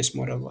that's what this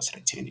model was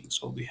returning.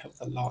 So we have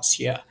the loss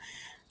here.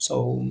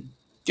 So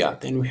yeah,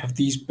 then we have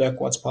these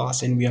backwards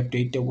pass and we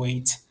update the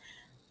weight.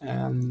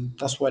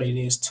 That's what it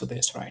is to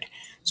this, right?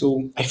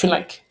 So I feel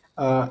like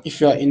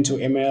if you are into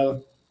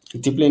ML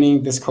deep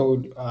learning, this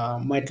code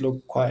might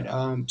look quite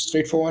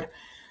straightforward.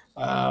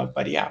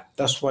 But yeah,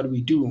 that's what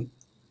we do.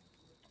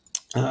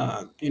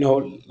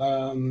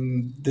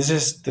 This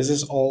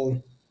is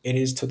all it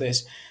is to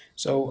this.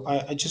 So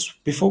I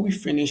just, before we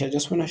finish, I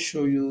just want to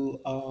show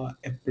you a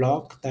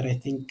blog that I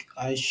think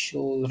I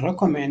should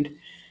recommend.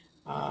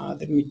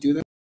 Let me do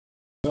that.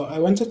 So I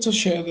wanted to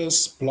share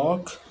this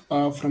blog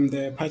from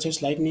the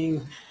PyTorch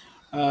Lightning.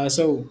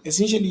 So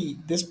essentially,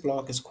 this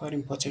blog is quite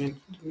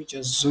important. Let me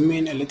just zoom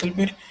in a little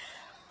bit.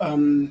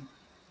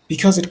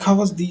 Because it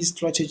covers these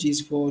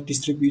strategies for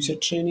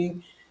distributed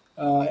training.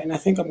 And I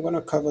think I'm going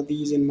to cover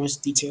these in much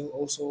detail,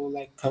 also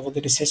like cover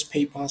the research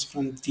papers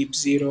from Deep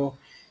Zero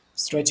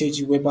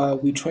strategy, whereby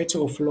we try to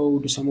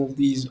offload some of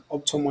these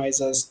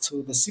optimizers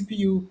to the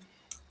CPU.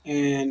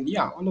 And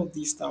yeah, all of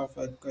these stuff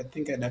I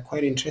think are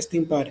quite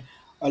interesting, but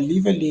I'll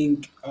leave a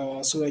link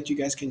so that you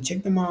guys can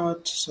check them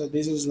out. So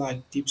this is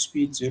like Deep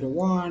Speed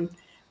 01.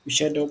 We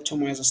share the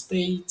optimizer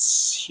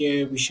states.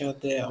 Here we share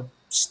the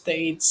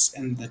states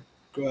and the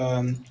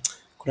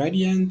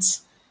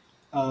gradients.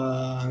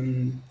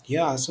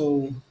 Yeah,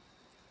 so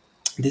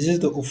this is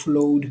the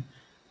offload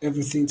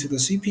everything to the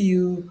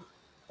CPU.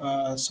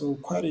 So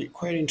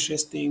quite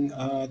interesting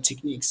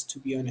techniques, to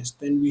be honest.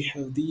 Then we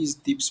have these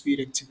deep speed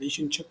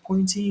activation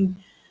checkpointing.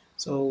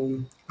 So,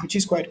 which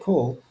is quite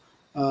cool.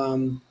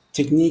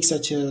 Techniques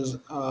such as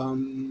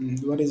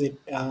what is it?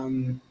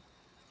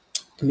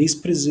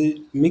 Mixed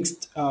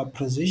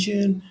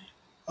precision.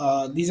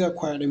 These are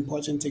quite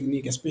important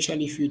technique,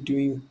 especially if you're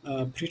doing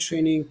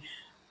pre-training.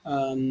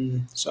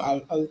 So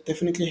I'll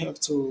definitely have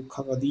to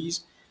cover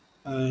these,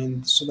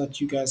 and so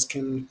that you guys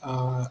can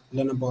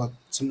learn about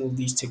some of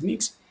these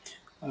techniques.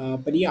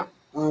 But yeah,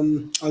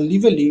 I'll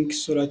leave a link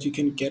so that you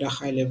can get a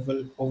high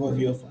level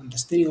overview of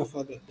understanding of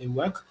how they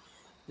work,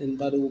 and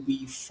that will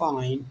be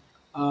fine.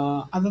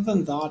 Other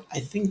than that, I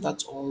think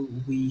that's all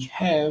we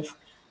have.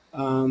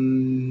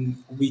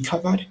 We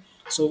covered.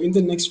 So in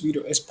the next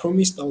video, as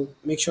promised, I'll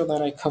make sure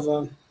that I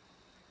cover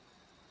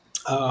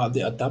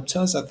the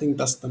adapters. I think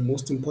that's the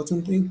most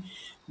important thing,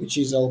 which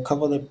is I'll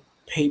cover the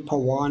paper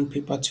one,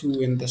 paper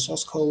two, and the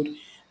source code.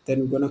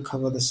 Then we're gonna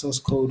cover the source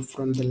code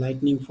from the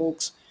Lightning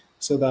folks,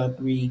 so that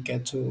we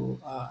get to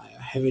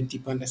have a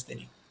deep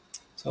understanding.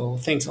 So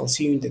thanks. I'll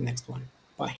see you in the next one.